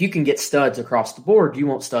 if you can get studs across the board, you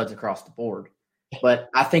want studs across the board. But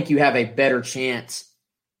I think you have a better chance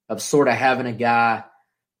of sort of having a guy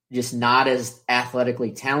just not as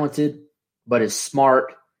athletically talented, but is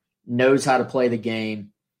smart, knows how to play the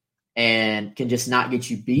game, and can just not get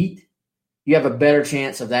you beat. You have a better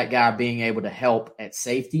chance of that guy being able to help at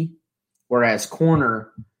safety. Whereas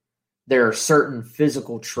corner, there are certain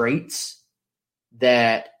physical traits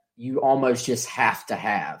that you almost just have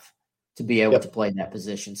to be able to play that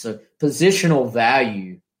position. So positional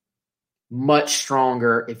value, much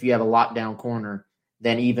stronger if you have a lockdown corner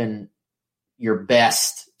than even your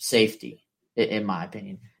best safety, in my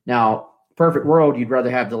opinion. Now, perfect world, you'd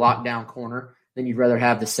rather have the lockdown corner than you'd rather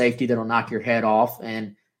have the safety that'll knock your head off.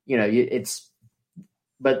 And,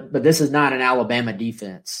 but this is not an Alabama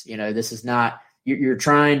defense. This is not, you're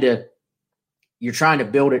trying to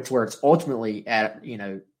build it to where it's ultimately at,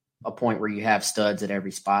 a point where you have studs at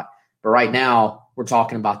every spot. But right now we're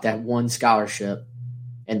talking about that one scholarship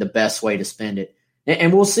and the best way to spend it.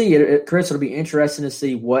 And we'll see, Chris. It'll be interesting to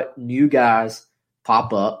see what new guys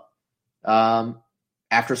pop up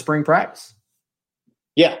after spring practice.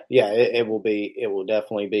 Yeah, it will be. It will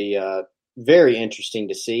definitely be very interesting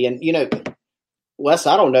to see. And Wes,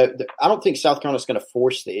 I don't know. I don't think South Carolina's going to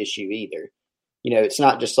force the issue either. It's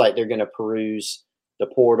not just like they're going to peruse the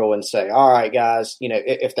portal and say, "All right, guys,"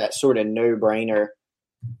 if that sort of no-brainer.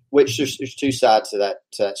 Which there's 2 sides to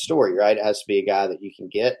that story, right? It has to be a guy that you can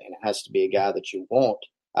get, and it has to be a guy that you want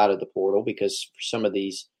out of the portal, because for some of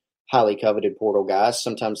these highly coveted portal guys,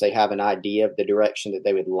 sometimes they have an idea of the direction that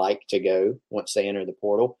they would like to go once they enter the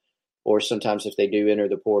portal. Or sometimes if they do enter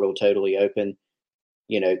the portal totally open,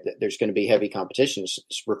 there's going to be heavy competition.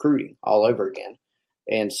 It's recruiting all over again.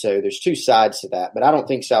 And so there's 2 sides to that. But I don't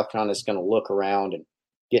think South Carolina is going to look around and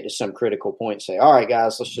get to some critical point and say, all right,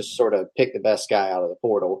 guys, let's just sort of pick the best guy out of the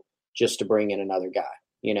portal just to bring in another guy.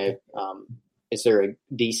 Is there a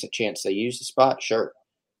decent chance they use the spot? Sure.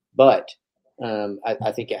 But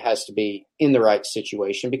I think it has to be in the right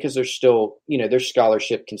situation, because there's still, there's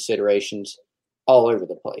scholarship considerations all over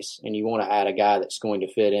the place, and you want to add a guy that's going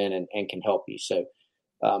to fit in and can help you. So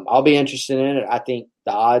I'll be interested in it. I think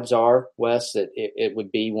the odds are, Wes, that it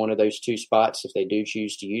would be one of those 2 spots if they do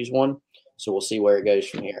choose to use one. So we'll see where it goes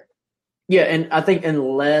from here. Yeah, and I think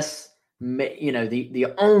unless,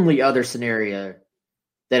 the only other scenario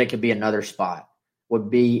that it could be another spot would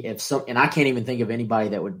be if and I can't even think of anybody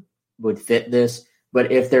that would fit this,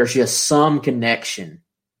 But if there's just some connection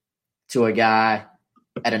to a guy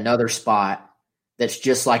at another spot that's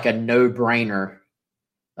just like a no-brainer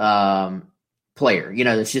player,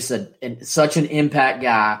 that's just such an impact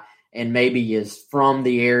guy, and maybe is from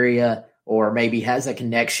the area or maybe has a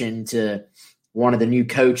connection to one of the new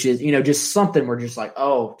coaches, just something where just like,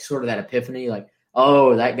 oh, sort of that epiphany, like,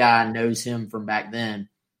 oh, that guy knows him from back then.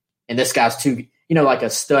 And this guy's too, like a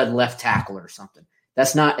stud left tackle or something.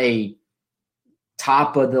 That's not a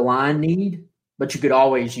top of the line need, but you could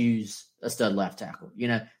always use a stud left tackle.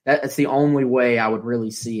 That's the only way I would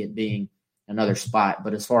really see it being another spot.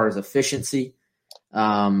 But as far as efficiency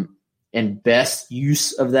and best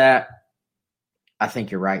use of that, I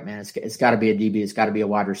think you're right, man. It's got to be a DB. It's got to be a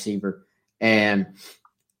wide receiver. And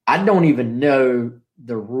I don't even know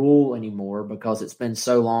the rule anymore because it's been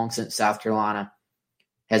so long since South Carolina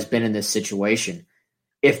has been in this situation.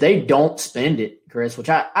 If they don't spend it, Chris, which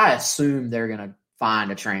I assume they're going to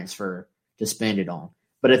find a transfer to spend it on.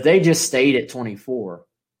 But if they just stayed at 24,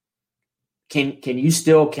 can you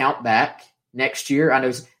still count back next year? I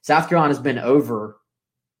know South Carolina's been over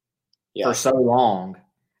for so long.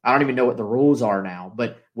 I don't even know what the rules are now,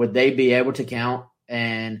 but would they be able to count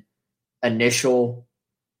an initial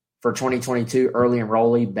for 2022 early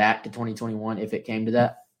enrollee back to 2021 if it came to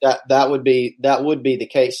that? That would be the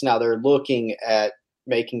case. Now they're looking at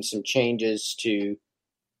making some changes to,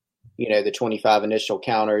 the 25 initial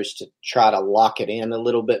counters to try to lock it in a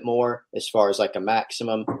little bit more as far as like a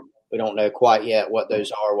maximum. We don't know quite yet what those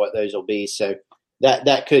are, what those will be. So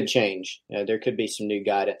that could change. There could be some new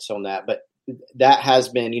guidance on that, but that has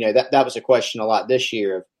been, that was a question a lot this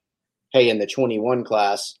year of, hey, in the 21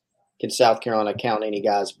 class, can South Carolina count any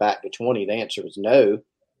guys back to 20? The answer was no,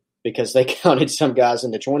 because they counted some guys in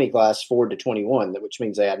the 20 class forward to 21, which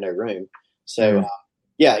means they had no room. So,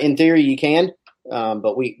 in theory you can,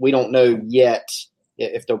 but we don't know yet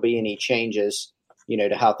if there'll be any changes,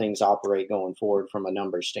 to how things operate going forward from a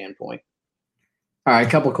numbers standpoint. All right, a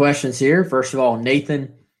couple of questions here. First of all,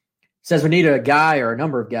 Nathan says we need a guy or a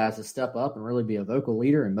number of guys to step up and really be a vocal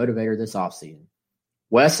leader and motivator this offseason.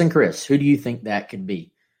 Wes and Chris, who do you think that could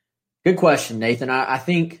be? Good question, Nathan. I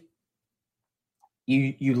think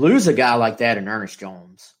you lose a guy like that in Ernest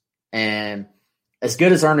Jones. And as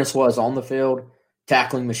good as Ernest was on the field,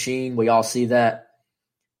 tackling machine, we all see that.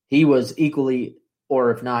 He was equally,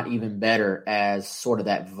 or if not even better, as sort of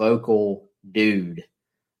that vocal dude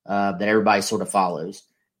that everybody sort of follows.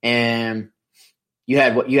 And you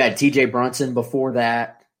had TJ Brunson before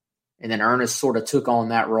that, and then Ernest sort of took on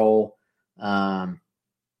that role. TJ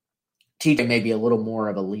may be a little more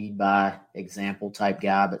of a lead by example type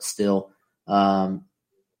guy, but still,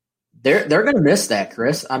 they're going to miss that,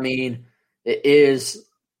 Chris. I mean, it is,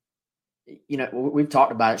 we've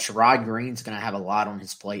talked about it. Sherrod Green's going to have a lot on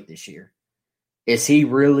his plate this year. Is he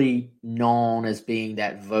really known as being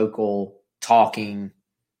that vocal, talking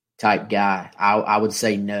type guy? I would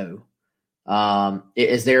say no.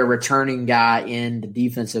 Is there a returning guy in the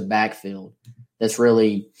defensive backfield that's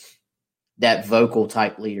really that vocal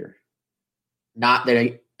type leader? Not that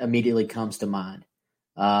it immediately comes to mind.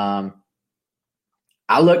 I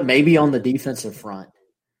look maybe on the defensive front,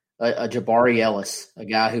 a Jabari Ellis, a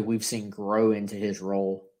guy who we've seen grow into his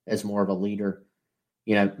role as more of a leader.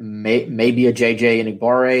 Maybe a JJ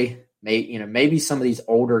Enagbare, maybe some of these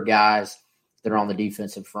older guys that are on the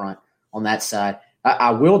defensive front on that side.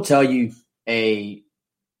 I will tell you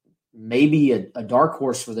maybe a dark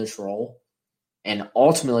horse for this role, and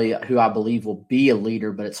ultimately who I believe will be a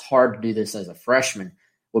leader, but it's hard to do this as a freshman,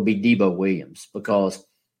 would be Debo Williams, because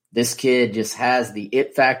this kid just has the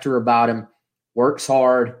it factor about him, works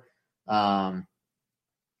hard. And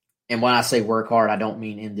when I say work hard, I don't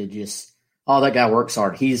mean into just, oh, that guy works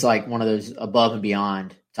hard. He's like one of those above and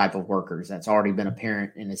beyond type of workers that's already been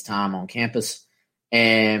apparent in his time on campus.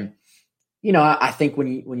 And, I think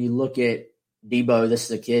when you look at Debo, this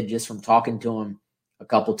is a kid, just from talking to him a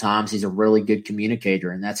couple times, he's a really good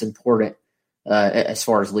communicator, and that's important as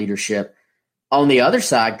far as leadership. On the other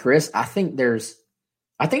side, Chris, I think there's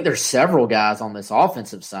several guys on this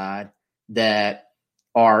offensive side that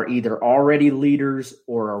are either already leaders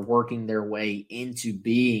or are working their way into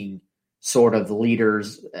being sort of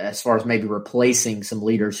leaders, as far as maybe replacing some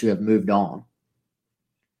leaders who have moved on.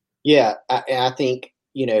 Yeah, I think,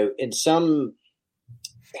 in some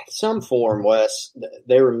form, Wes,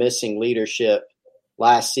 they were missing leadership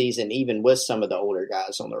last season, even with some of the older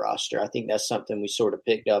guys on the roster. I think that's something we sort of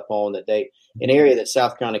picked up on, an area that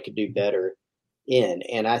South Carolina could do better in.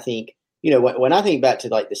 And I think, when I think back to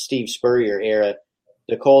like the Steve Spurrier era,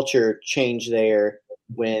 the culture changed there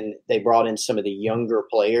when they brought in some of the younger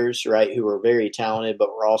players, right, who were very talented, but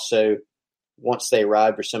were also once they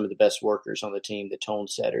arrived, were some of the best workers on the team, the tone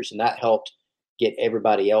setters, and that helped get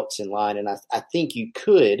everybody else in line. And I think you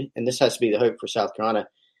could, and this has to be the hope for South Carolina,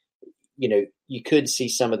 you could see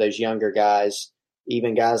some of those younger guys,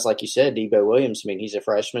 even guys like you said, Debo Williams. I mean, he's a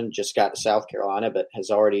freshman, just got to South Carolina, but has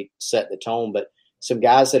already set the tone. But some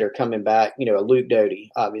guys that are coming back, Luke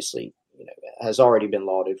Doty, obviously, has already been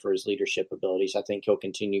lauded for his leadership abilities. I think he'll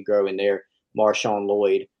continue growing there. Marshawn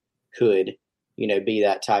Lloyd could, be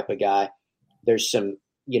that type of guy. There's some,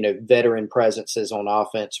 veteran presences on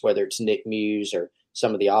offense, whether it's Nick Muse or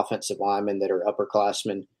some of the offensive linemen that are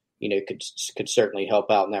upperclassmen, could certainly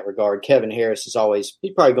help out in that regard. Kevin Harris he's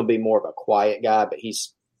probably going to be more of a quiet guy, but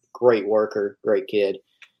he's a great worker, great kid.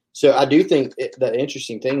 So I do think the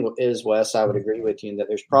interesting thing is, Wes, I would agree with you in that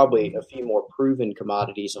there's probably a few more proven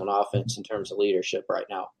commodities on offense in terms of leadership right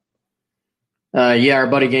now. Our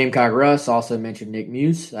buddy Gamecock Russ also mentioned Nick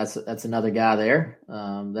Muse. That's another guy there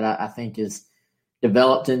that I think is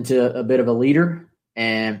developed into a bit of a leader.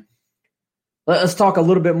 And let's talk a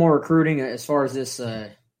little bit more recruiting as far as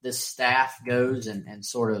this staff goes and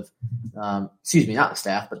sort of not the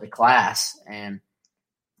staff, but the class. And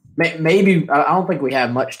maybe I don't think we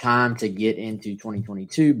have much time to get into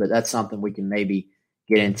 2022, but that's something we can maybe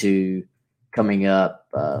get into coming up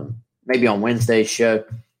maybe on Wednesday's show.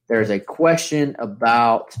 There's a question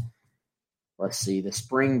about, the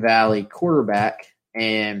Spring Valley quarterback.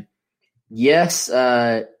 And yes,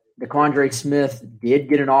 DeQuandre Smith did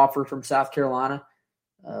get an offer from South Carolina.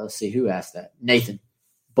 Let's see who asked that. Nathan.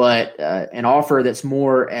 But an offer that's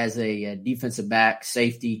more as a defensive back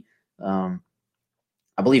safety. I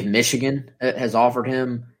believe Michigan has offered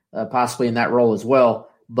him possibly in that role as well.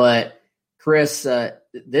 But, Chris,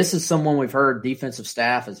 this is someone we've heard defensive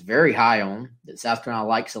staff is very high on, that South Carolina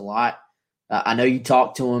likes a lot. I know you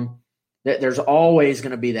talked to him. There's always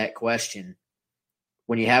going to be that question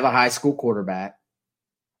when you have a high school quarterback,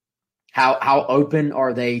 how open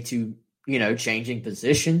are they to, changing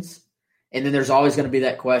positions? And then there's always going to be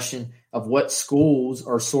that question of what schools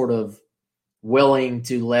are sort of willing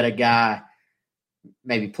to let a guy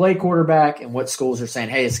maybe play quarterback and what schools are saying,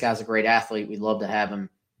 hey, this guy's a great athlete. We'd love to have him,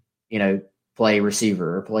 play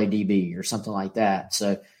receiver or play DB or something like that.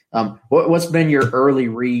 So what's been your early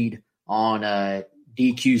read on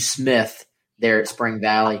DQ Smith there at Spring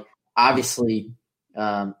Valley? Obviously,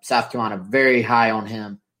 South Carolina very high on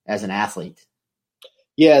him as an athlete.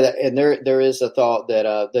 Yeah, and there is a thought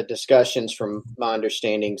that the discussions, from my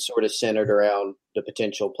understanding, sort of centered around the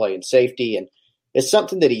potential play in safety, and it's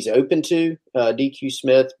something that he's open to, DQ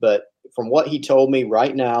Smith. But from what he told me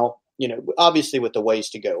right now, obviously with the ways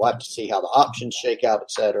to go, we'll have to see how the options shake out,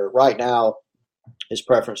 et cetera. Right now, his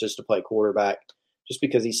preference is to play quarterback, just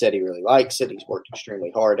because he said he really likes it. He's worked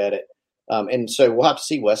extremely hard at it. And so we'll have to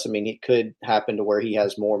see, Wes. I mean, it could happen to where he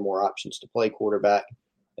has more and more options to play quarterback,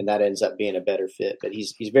 and that ends up being a better fit. But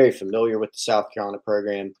he's very familiar with the South Carolina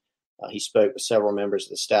program. He spoke with several members of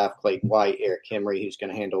the staff, Clayton White, Eric Henry, who's going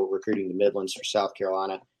to handle recruiting the Midlands for South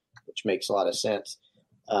Carolina, which makes a lot of sense.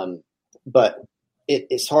 But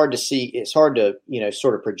it's hard to see. It's hard to,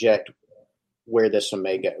 sort of project where this one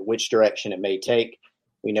may go, which direction it may take.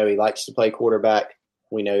 We know he likes to play quarterback.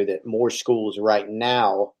 We know that more schools right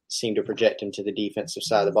now seem to project him to the defensive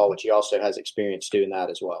side of the ball, which he also has experience doing that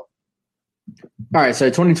as well. All right, so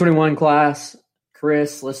 2021 class,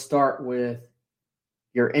 Chris, let's start with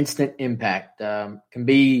your instant impact. Can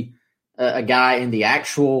be a guy in the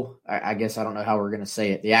actual, I guess I don't know how we're going to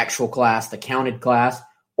say it, the actual class, the counted class,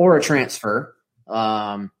 or a transfer.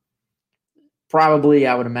 Probably,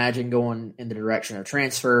 I would imagine, going in the direction of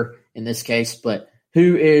transfer in this case. But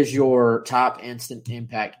who is your top instant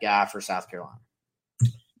impact guy for South Carolina?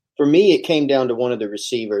 For me, it came down to one of the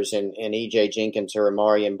receivers in E.J. Jenkins or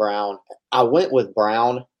Amarian Brown. I went with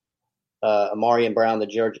Brown. Amarian Brown,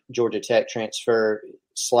 the Georgia Tech transfer,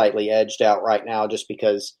 slightly edged out right now just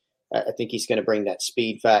because I think he's going to bring that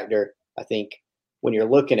speed factor. I think when you're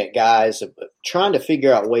looking at guys, trying to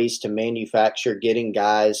figure out ways to manufacture getting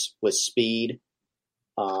guys with speed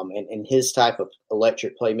and his type of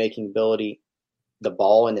electric playmaking ability, the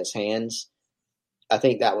ball in his hands, I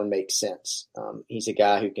think that one makes sense. He's a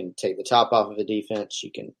guy who can take the top off of the defense.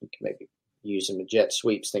 You can maybe use him in jet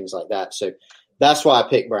sweeps, things like that. So that's why I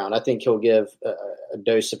picked Brown. I think he'll give a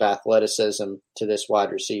dose of athleticism to this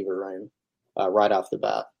wide receiver room right off the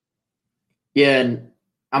bat. Yeah, and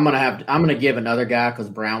I'm gonna give another guy because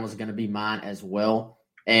Brown was going to be mine as well.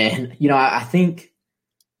 And I think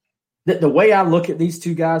that the way I look at these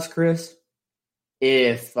two guys, Chris,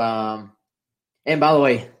 and by the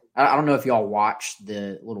way, I don't know if y'all watched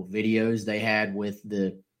the little videos they had with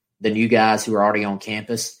the new guys who are already on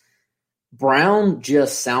campus. Brown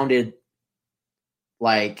just sounded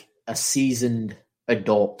like a seasoned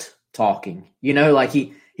adult talking. You know, like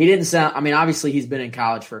he didn't sound – I mean, obviously he's been in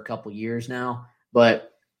college for a couple years now,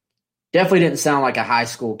 but definitely didn't sound like a high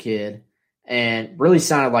school kid and really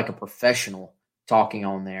sounded like a professional talking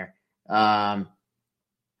on there.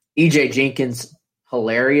 E.J. Jenkins,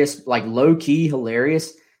 hilarious, like low-key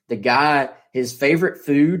hilarious. The guy, his favorite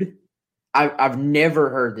food – I've never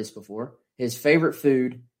heard this before. His favorite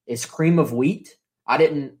food is cream of wheat.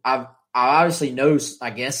 I obviously know,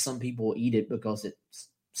 I guess some people eat it because it's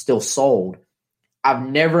still sold. I've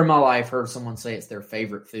never in my life heard someone say it's their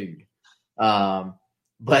favorite food.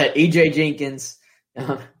 But E.J. Jenkins,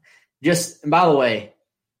 and by the way,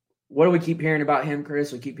 what do we keep hearing about him,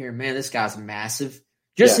 Chris? We keep hearing, man, this guy's massive.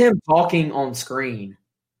 Him talking on screen,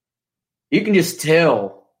 you can just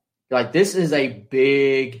tell, like, this is a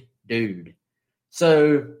big dude.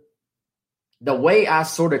 So the way I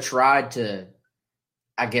sort of tried to,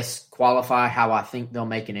 I guess, qualify how I think they'll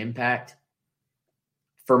make an impact,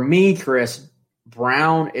 for me, Chris,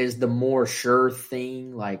 Brown is the more sure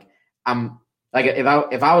thing. Like, I'm like,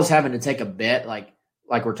 if I was having to take a bet, like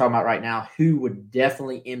we're talking about right now, who would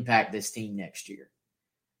definitely impact this team next year?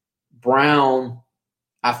 Brown,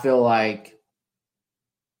 I feel like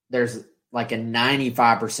there's like a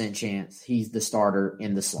 95% chance he's the starter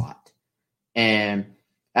in the slot. And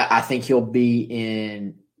I think he'll be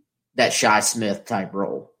in that Shi Smith type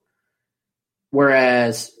role.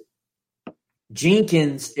 Whereas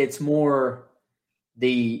Jenkins, it's more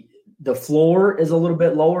the floor is a little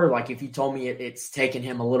bit lower. Like if you told me it's taken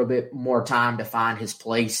him a little bit more time to find his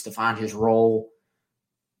place, to find his role,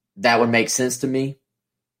 that would make sense to me.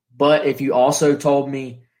 But if you also told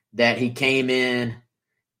me that he came in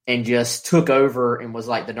and just took over and was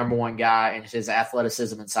like the number one guy and his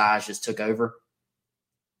athleticism and size just took over,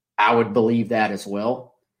 I would believe that as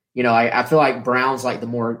well. You know, I feel like Brown's like the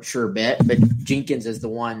more sure bet, but Jenkins is the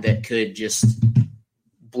one that could just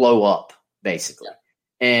blow up, basically.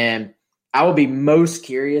 And I would be most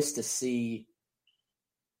curious to see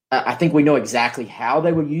 – I think we know exactly how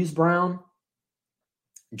they would use Brown.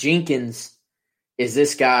 Jenkins, is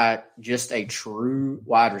this guy just a true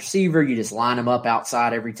wide receiver? You just line him up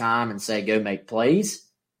outside every time and say, go make plays?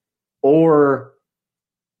 Or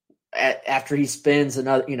after he spends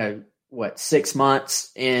another, 6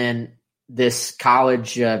 months in this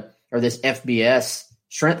college or this FBS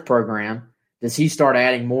strength program, does he start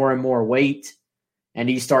adding more and more weight? And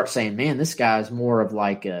he starts saying, man, this guy's more of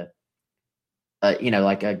like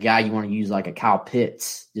like a guy you want to use like a Kyle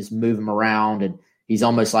Pitts, just move him around, and he's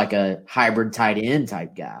almost like a hybrid tight end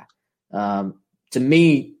type guy. To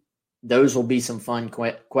me, those will be some fun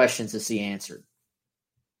questions to see answered.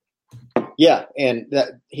 Yeah, and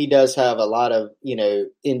that he does have a lot of,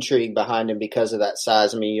 intrigue behind him because of that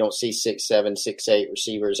size. I mean, you don't see 6'7", 6'8"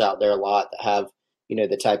 receivers out there a lot that have,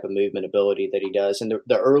 the type of movement ability that he does. And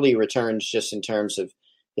the early returns just in terms of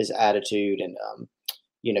his attitude and,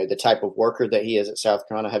 the type of worker that he is at South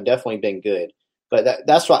Carolina have definitely been good. But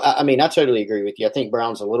that's why, I totally agree with you. I think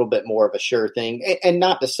Brown's a little bit more of a sure thing. And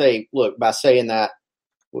not to say, look, by saying that,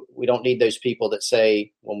 we don't need those people that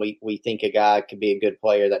say when we think a guy could be a good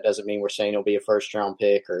player, that doesn't mean we're saying he'll be a first-round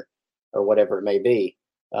pick or whatever it may be.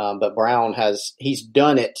 But Brown he's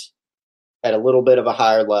done it at a little bit of a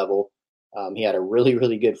higher level. He had a really,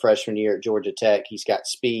 really good freshman year at Georgia Tech. He's got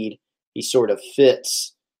speed. He sort of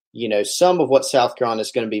fits, some of what South Carolina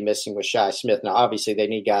is going to be missing with Shi Smith. Now, obviously, they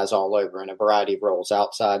need guys all over in a variety of roles,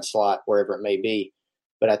 outside slot, wherever it may be.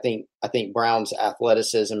 But I think Brown's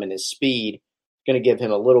athleticism and his speed going to give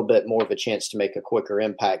him a little bit more of a chance to make a quicker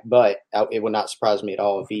impact. But it would not surprise me at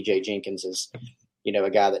all if E.J. Jenkins is, a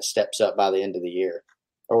guy that steps up by the end of the year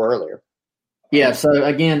or earlier. Yeah, so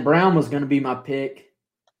again, Brown was going to be my pick.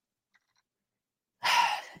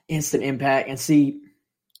 Instant impact. And see,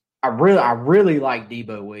 I really like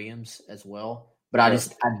Debo Williams as well, but I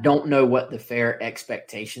don't know what the fair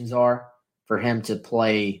expectations are for him to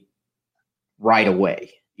play right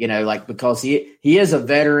away. Because he is a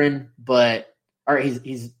veteran,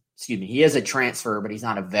 he is a transfer, but he's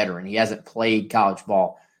not a veteran. He hasn't played college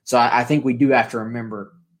ball. So I think we do have to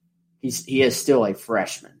remember he is still a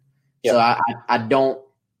freshman. Yep. So I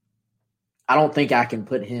don't think I can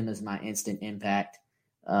put him as my instant impact.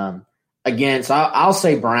 Again, so I'll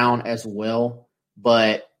say Brown as well,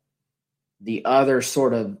 but the other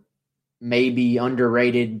sort of maybe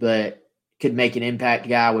underrated but could make an impact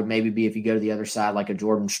guy would maybe be if you go to the other side, like a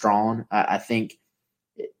Jordan Strachan. I think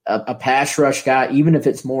a pass rush guy, even if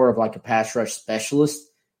it's more of like a pass rush specialist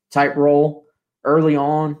type role early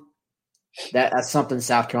on, that's something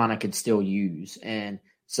South Carolina could still use. And,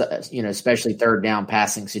 so, especially third down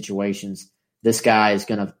passing situations, this guy is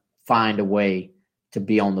going to find a way to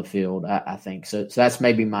be on the field, I think. So that's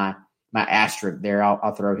maybe my asterisk there.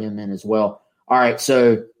 I'll throw him in as well. All right,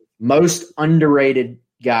 so most underrated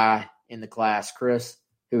guy in the class. Chris,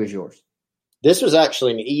 who is yours? This was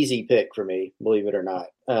actually an easy pick for me, believe it or not.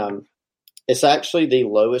 It's actually the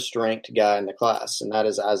lowest ranked guy in the class, and that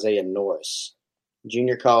is Isaiah Norris,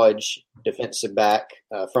 junior college defensive back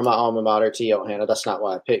from my alma mater, T.L. Hanna. That's not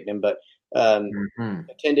why I picked him, but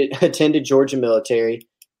attended Georgia military,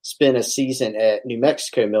 spent a season at New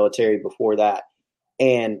Mexico military before that.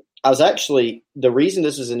 And I was actually – the reason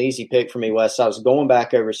this was an easy pick for me, Wes, I was going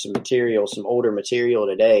back over some older material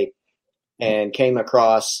today, and came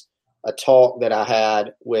across a talk that I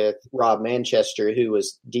had with Rob Manchester, who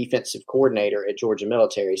was defensive coordinator at Georgia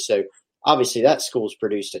military. So obviously that school's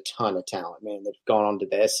produced a ton of talent, man. They've gone on to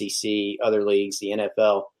the SEC, other leagues, the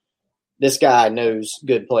NFL. This guy knows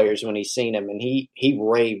good players when he's seen them, and he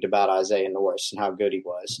raved about Isaiah Norris and how good he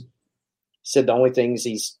was. Said the only thing is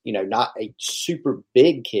he's, not a super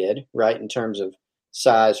big kid, right, in terms of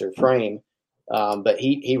size or frame, but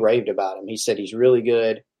he raved about him. He said he's really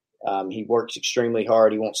good. He works extremely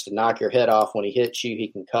hard. He wants to knock your head off when he hits you. He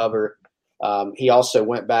can cover. He also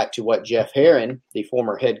went back to what Jeff Herron, the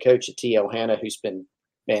former head coach at T.L. Hanna, who's been,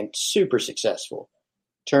 super successful,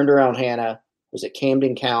 turned around Hanna, was at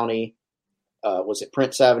Camden County, was at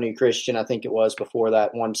Prince Avenue Christian, I think it was before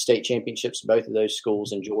that, won state championships at both of those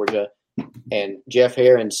schools in Georgia. And Jeff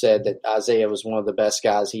Herron said that Isaiah was one of the best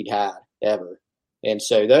guys he'd had ever. And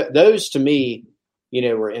so those to me,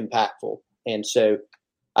 were impactful. And so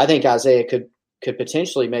I think Isaiah could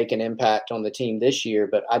potentially make an impact on the team this year,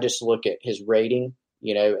 but I just look at his rating,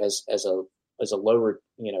 as a lower,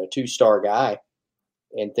 2-star guy,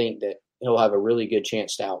 and think that he'll have a really good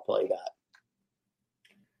chance to outplay that.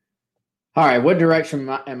 All right, what direction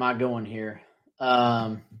am I going here?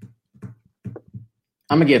 I'm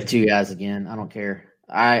gonna give two guys again. I don't care.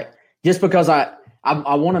 Because I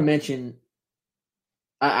want to mention.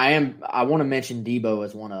 I want to mention Debo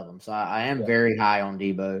as one of them. So I am very high on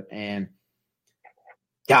Debo. And,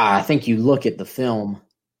 God, I think you look at the film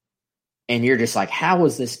and you're just like, how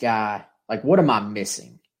was this guy – like, what am I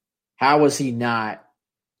missing? How was he not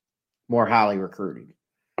more highly recruited?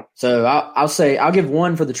 So I'll give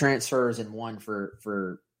one for the transfers and one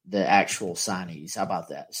for the actual signees. How about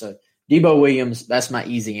that? So Debo Williams, that's my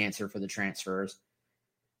easy answer for the transfers.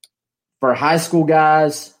 For high school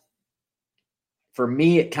guys – for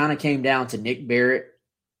me, it kind of came down to Nick Barrett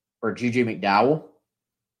or Juju McDowell.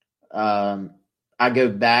 I go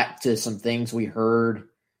back to some things we heard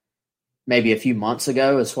maybe a few months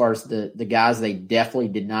ago as far as the guys they definitely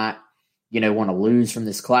did not, want to lose from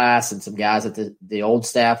this class, and some guys that the old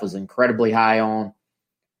staff was incredibly high on.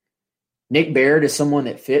 Nick Barrett is someone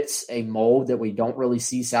that fits a mold that we don't really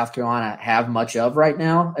see South Carolina have much of right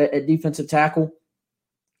now at defensive tackle,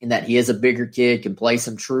 in that he is a bigger kid, can play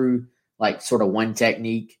some true like sort of one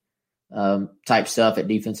technique type stuff at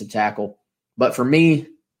defensive tackle. But for me,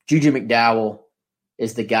 Juju McDowell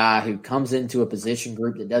is the guy who comes into a position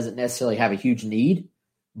group that doesn't necessarily have a huge need,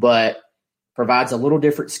 but provides a little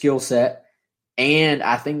different skill set. And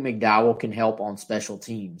I think McDowell can help on special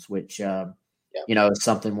teams, which, is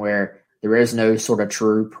something where there is no sort of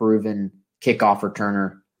true proven kickoff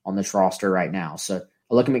returner on this roster right now. So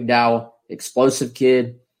I look at McDowell, explosive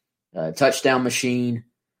kid, touchdown machine.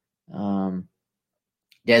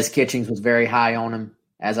 Des Kitchings was very high on him,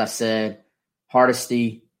 as I said.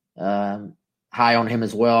 Hardesty, high on him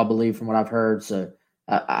as well, I believe, from what I've heard. So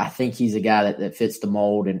I think he's a guy that fits the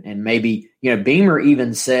mold. And maybe, Beamer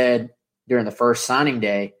even said during the first signing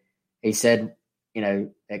day, he said,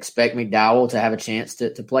 expect McDowell to have a chance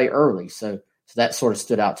to play early. So that sort of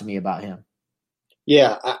stood out to me about him.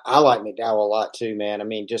 Yeah, I like McDowell a lot too, man. I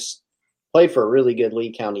mean, just played for a really good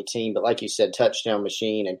Lee County team, but like you said, touchdown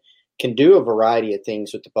machine, and can do a variety of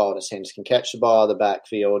things with the ball in his hands. Can catch the ball out of the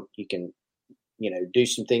backfield. You can, do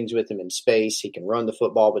some things with him in space. He can run the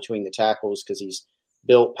football between the tackles because he's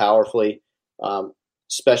built powerfully.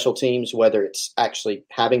 Special teams, whether it's actually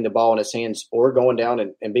having the ball in his hands or going down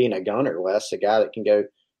and being a gunner, Wes, a guy that can go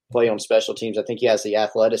play on special teams. I think he has the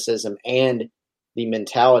athleticism and the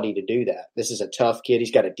mentality to do that. This is a tough kid.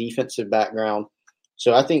 He's got a defensive background.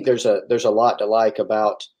 So I think there's a lot to like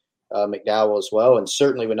about McDowell as well, and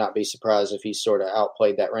certainly would not be surprised if he sort of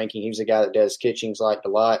outplayed that ranking. He was a guy that Des Kitchings liked a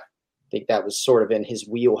lot. I think that was sort of in his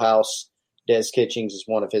wheelhouse. Des Kitchings is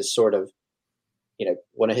one of his sort of,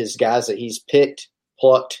 one of his guys that he's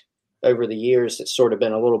plucked over the years that's sort of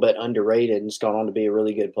been a little bit underrated and has gone on to be a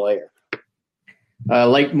really good player.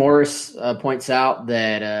 Lake Morris points out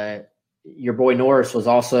that your boy Norris was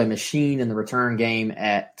also a machine in the return game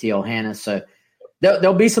at T.L. Hanna. So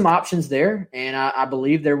there'll be some options there, and I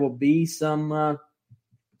believe there will be some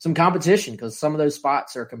competition because some of those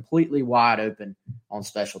spots are completely wide open on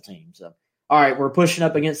special teams. So, all right, we're pushing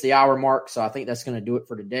up against the hour mark, so I think that's going to do it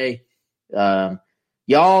for today.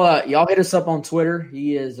 Y'all hit us up on Twitter.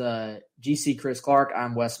 He is GC Chris Clark.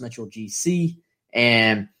 I'm Wes Mitchell GC,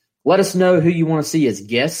 and let us know who you want to see as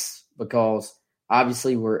guests because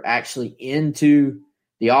obviously we're actually into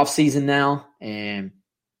the off season now, and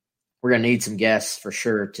we're going to need some guests for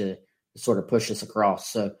sure to sort of push us across.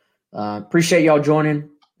 So appreciate y'all joining.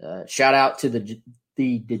 Shout out to the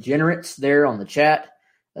degenerates there on the chat.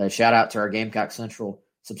 Shout out to our Gamecock Central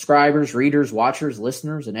subscribers, readers, watchers,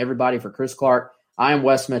 listeners, and everybody. For Chris Clark, I am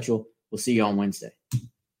Wes Mitchell. We'll see you on Wednesday.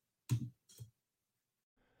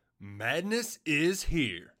 Madness is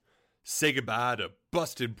here. Say goodbye to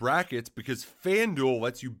busted brackets because FanDuel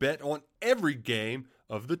lets you bet on every game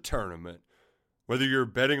of the tournament. Whether you're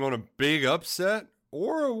betting on a big upset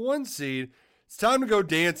or a one seed, it's time to go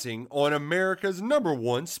dancing on America's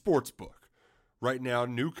 #1 sportsbook. Right now,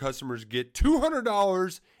 new customers get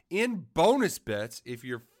 $200 in bonus bets if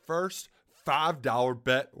your first $5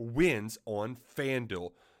 bet wins on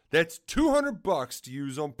FanDuel. That's $200 to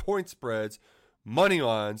use on point spreads, money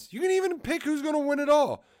lines. You can even pick who's going to win it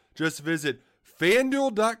all. Just visit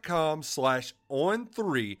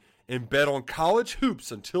FanDuel.com/on3 and bet on college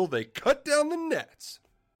hoops until they cut down the nets.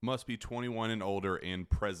 Must be 21 and older and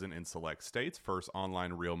present in select states. First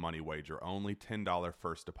online real money wager only. $10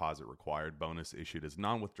 first deposit required. Bonus issued as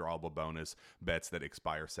non-withdrawable bonus. Bets that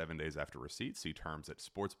expire 7 days after receipt. See terms at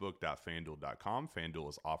sportsbook.fanduel.com. FanDuel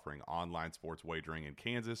is offering online sports wagering in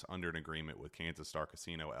Kansas under an agreement with Kansas Star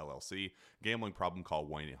Casino LLC. Gambling problem? Call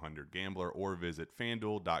 1-800-GAMBLER or visit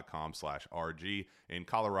fanduel.com/RG in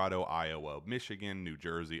Colorado, Iowa, Michigan, New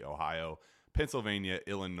Jersey, Ohio, Pennsylvania,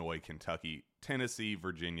 Illinois, Kentucky, Tennessee,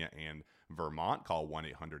 Virginia, and Vermont. Call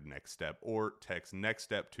 1-800-NEXT-STEP or text NEXT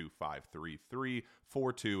STEP to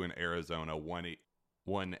 53342 in Arizona,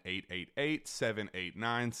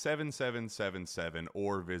 1-888-789-7777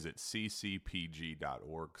 or visit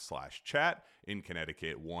ccpg.org/chat. In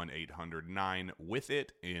Connecticut,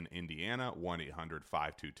 1-800-9-WITH-IT. In Indiana,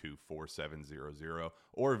 1-800-522-4700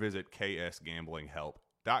 or visit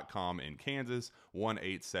ksgamblinghelp.com. In Kansas,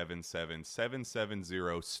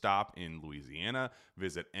 1-877-770-STOP in Louisiana.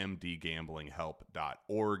 Visit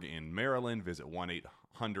mdgamblinghelp.org in Maryland. Visit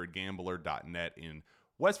 1-800-gambler.net in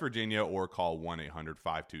West Virginia or call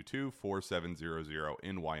 1-800-522-4700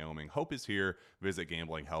 in Wyoming. Hope is here. Visit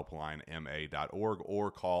gamblinghelplinema.org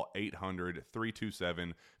or call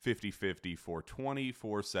 800-327-5050 for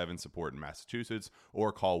 24/7 support in Massachusetts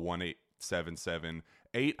or call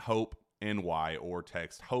 1-877-8-HOPE NY or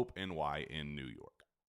text HOPE NY in New York.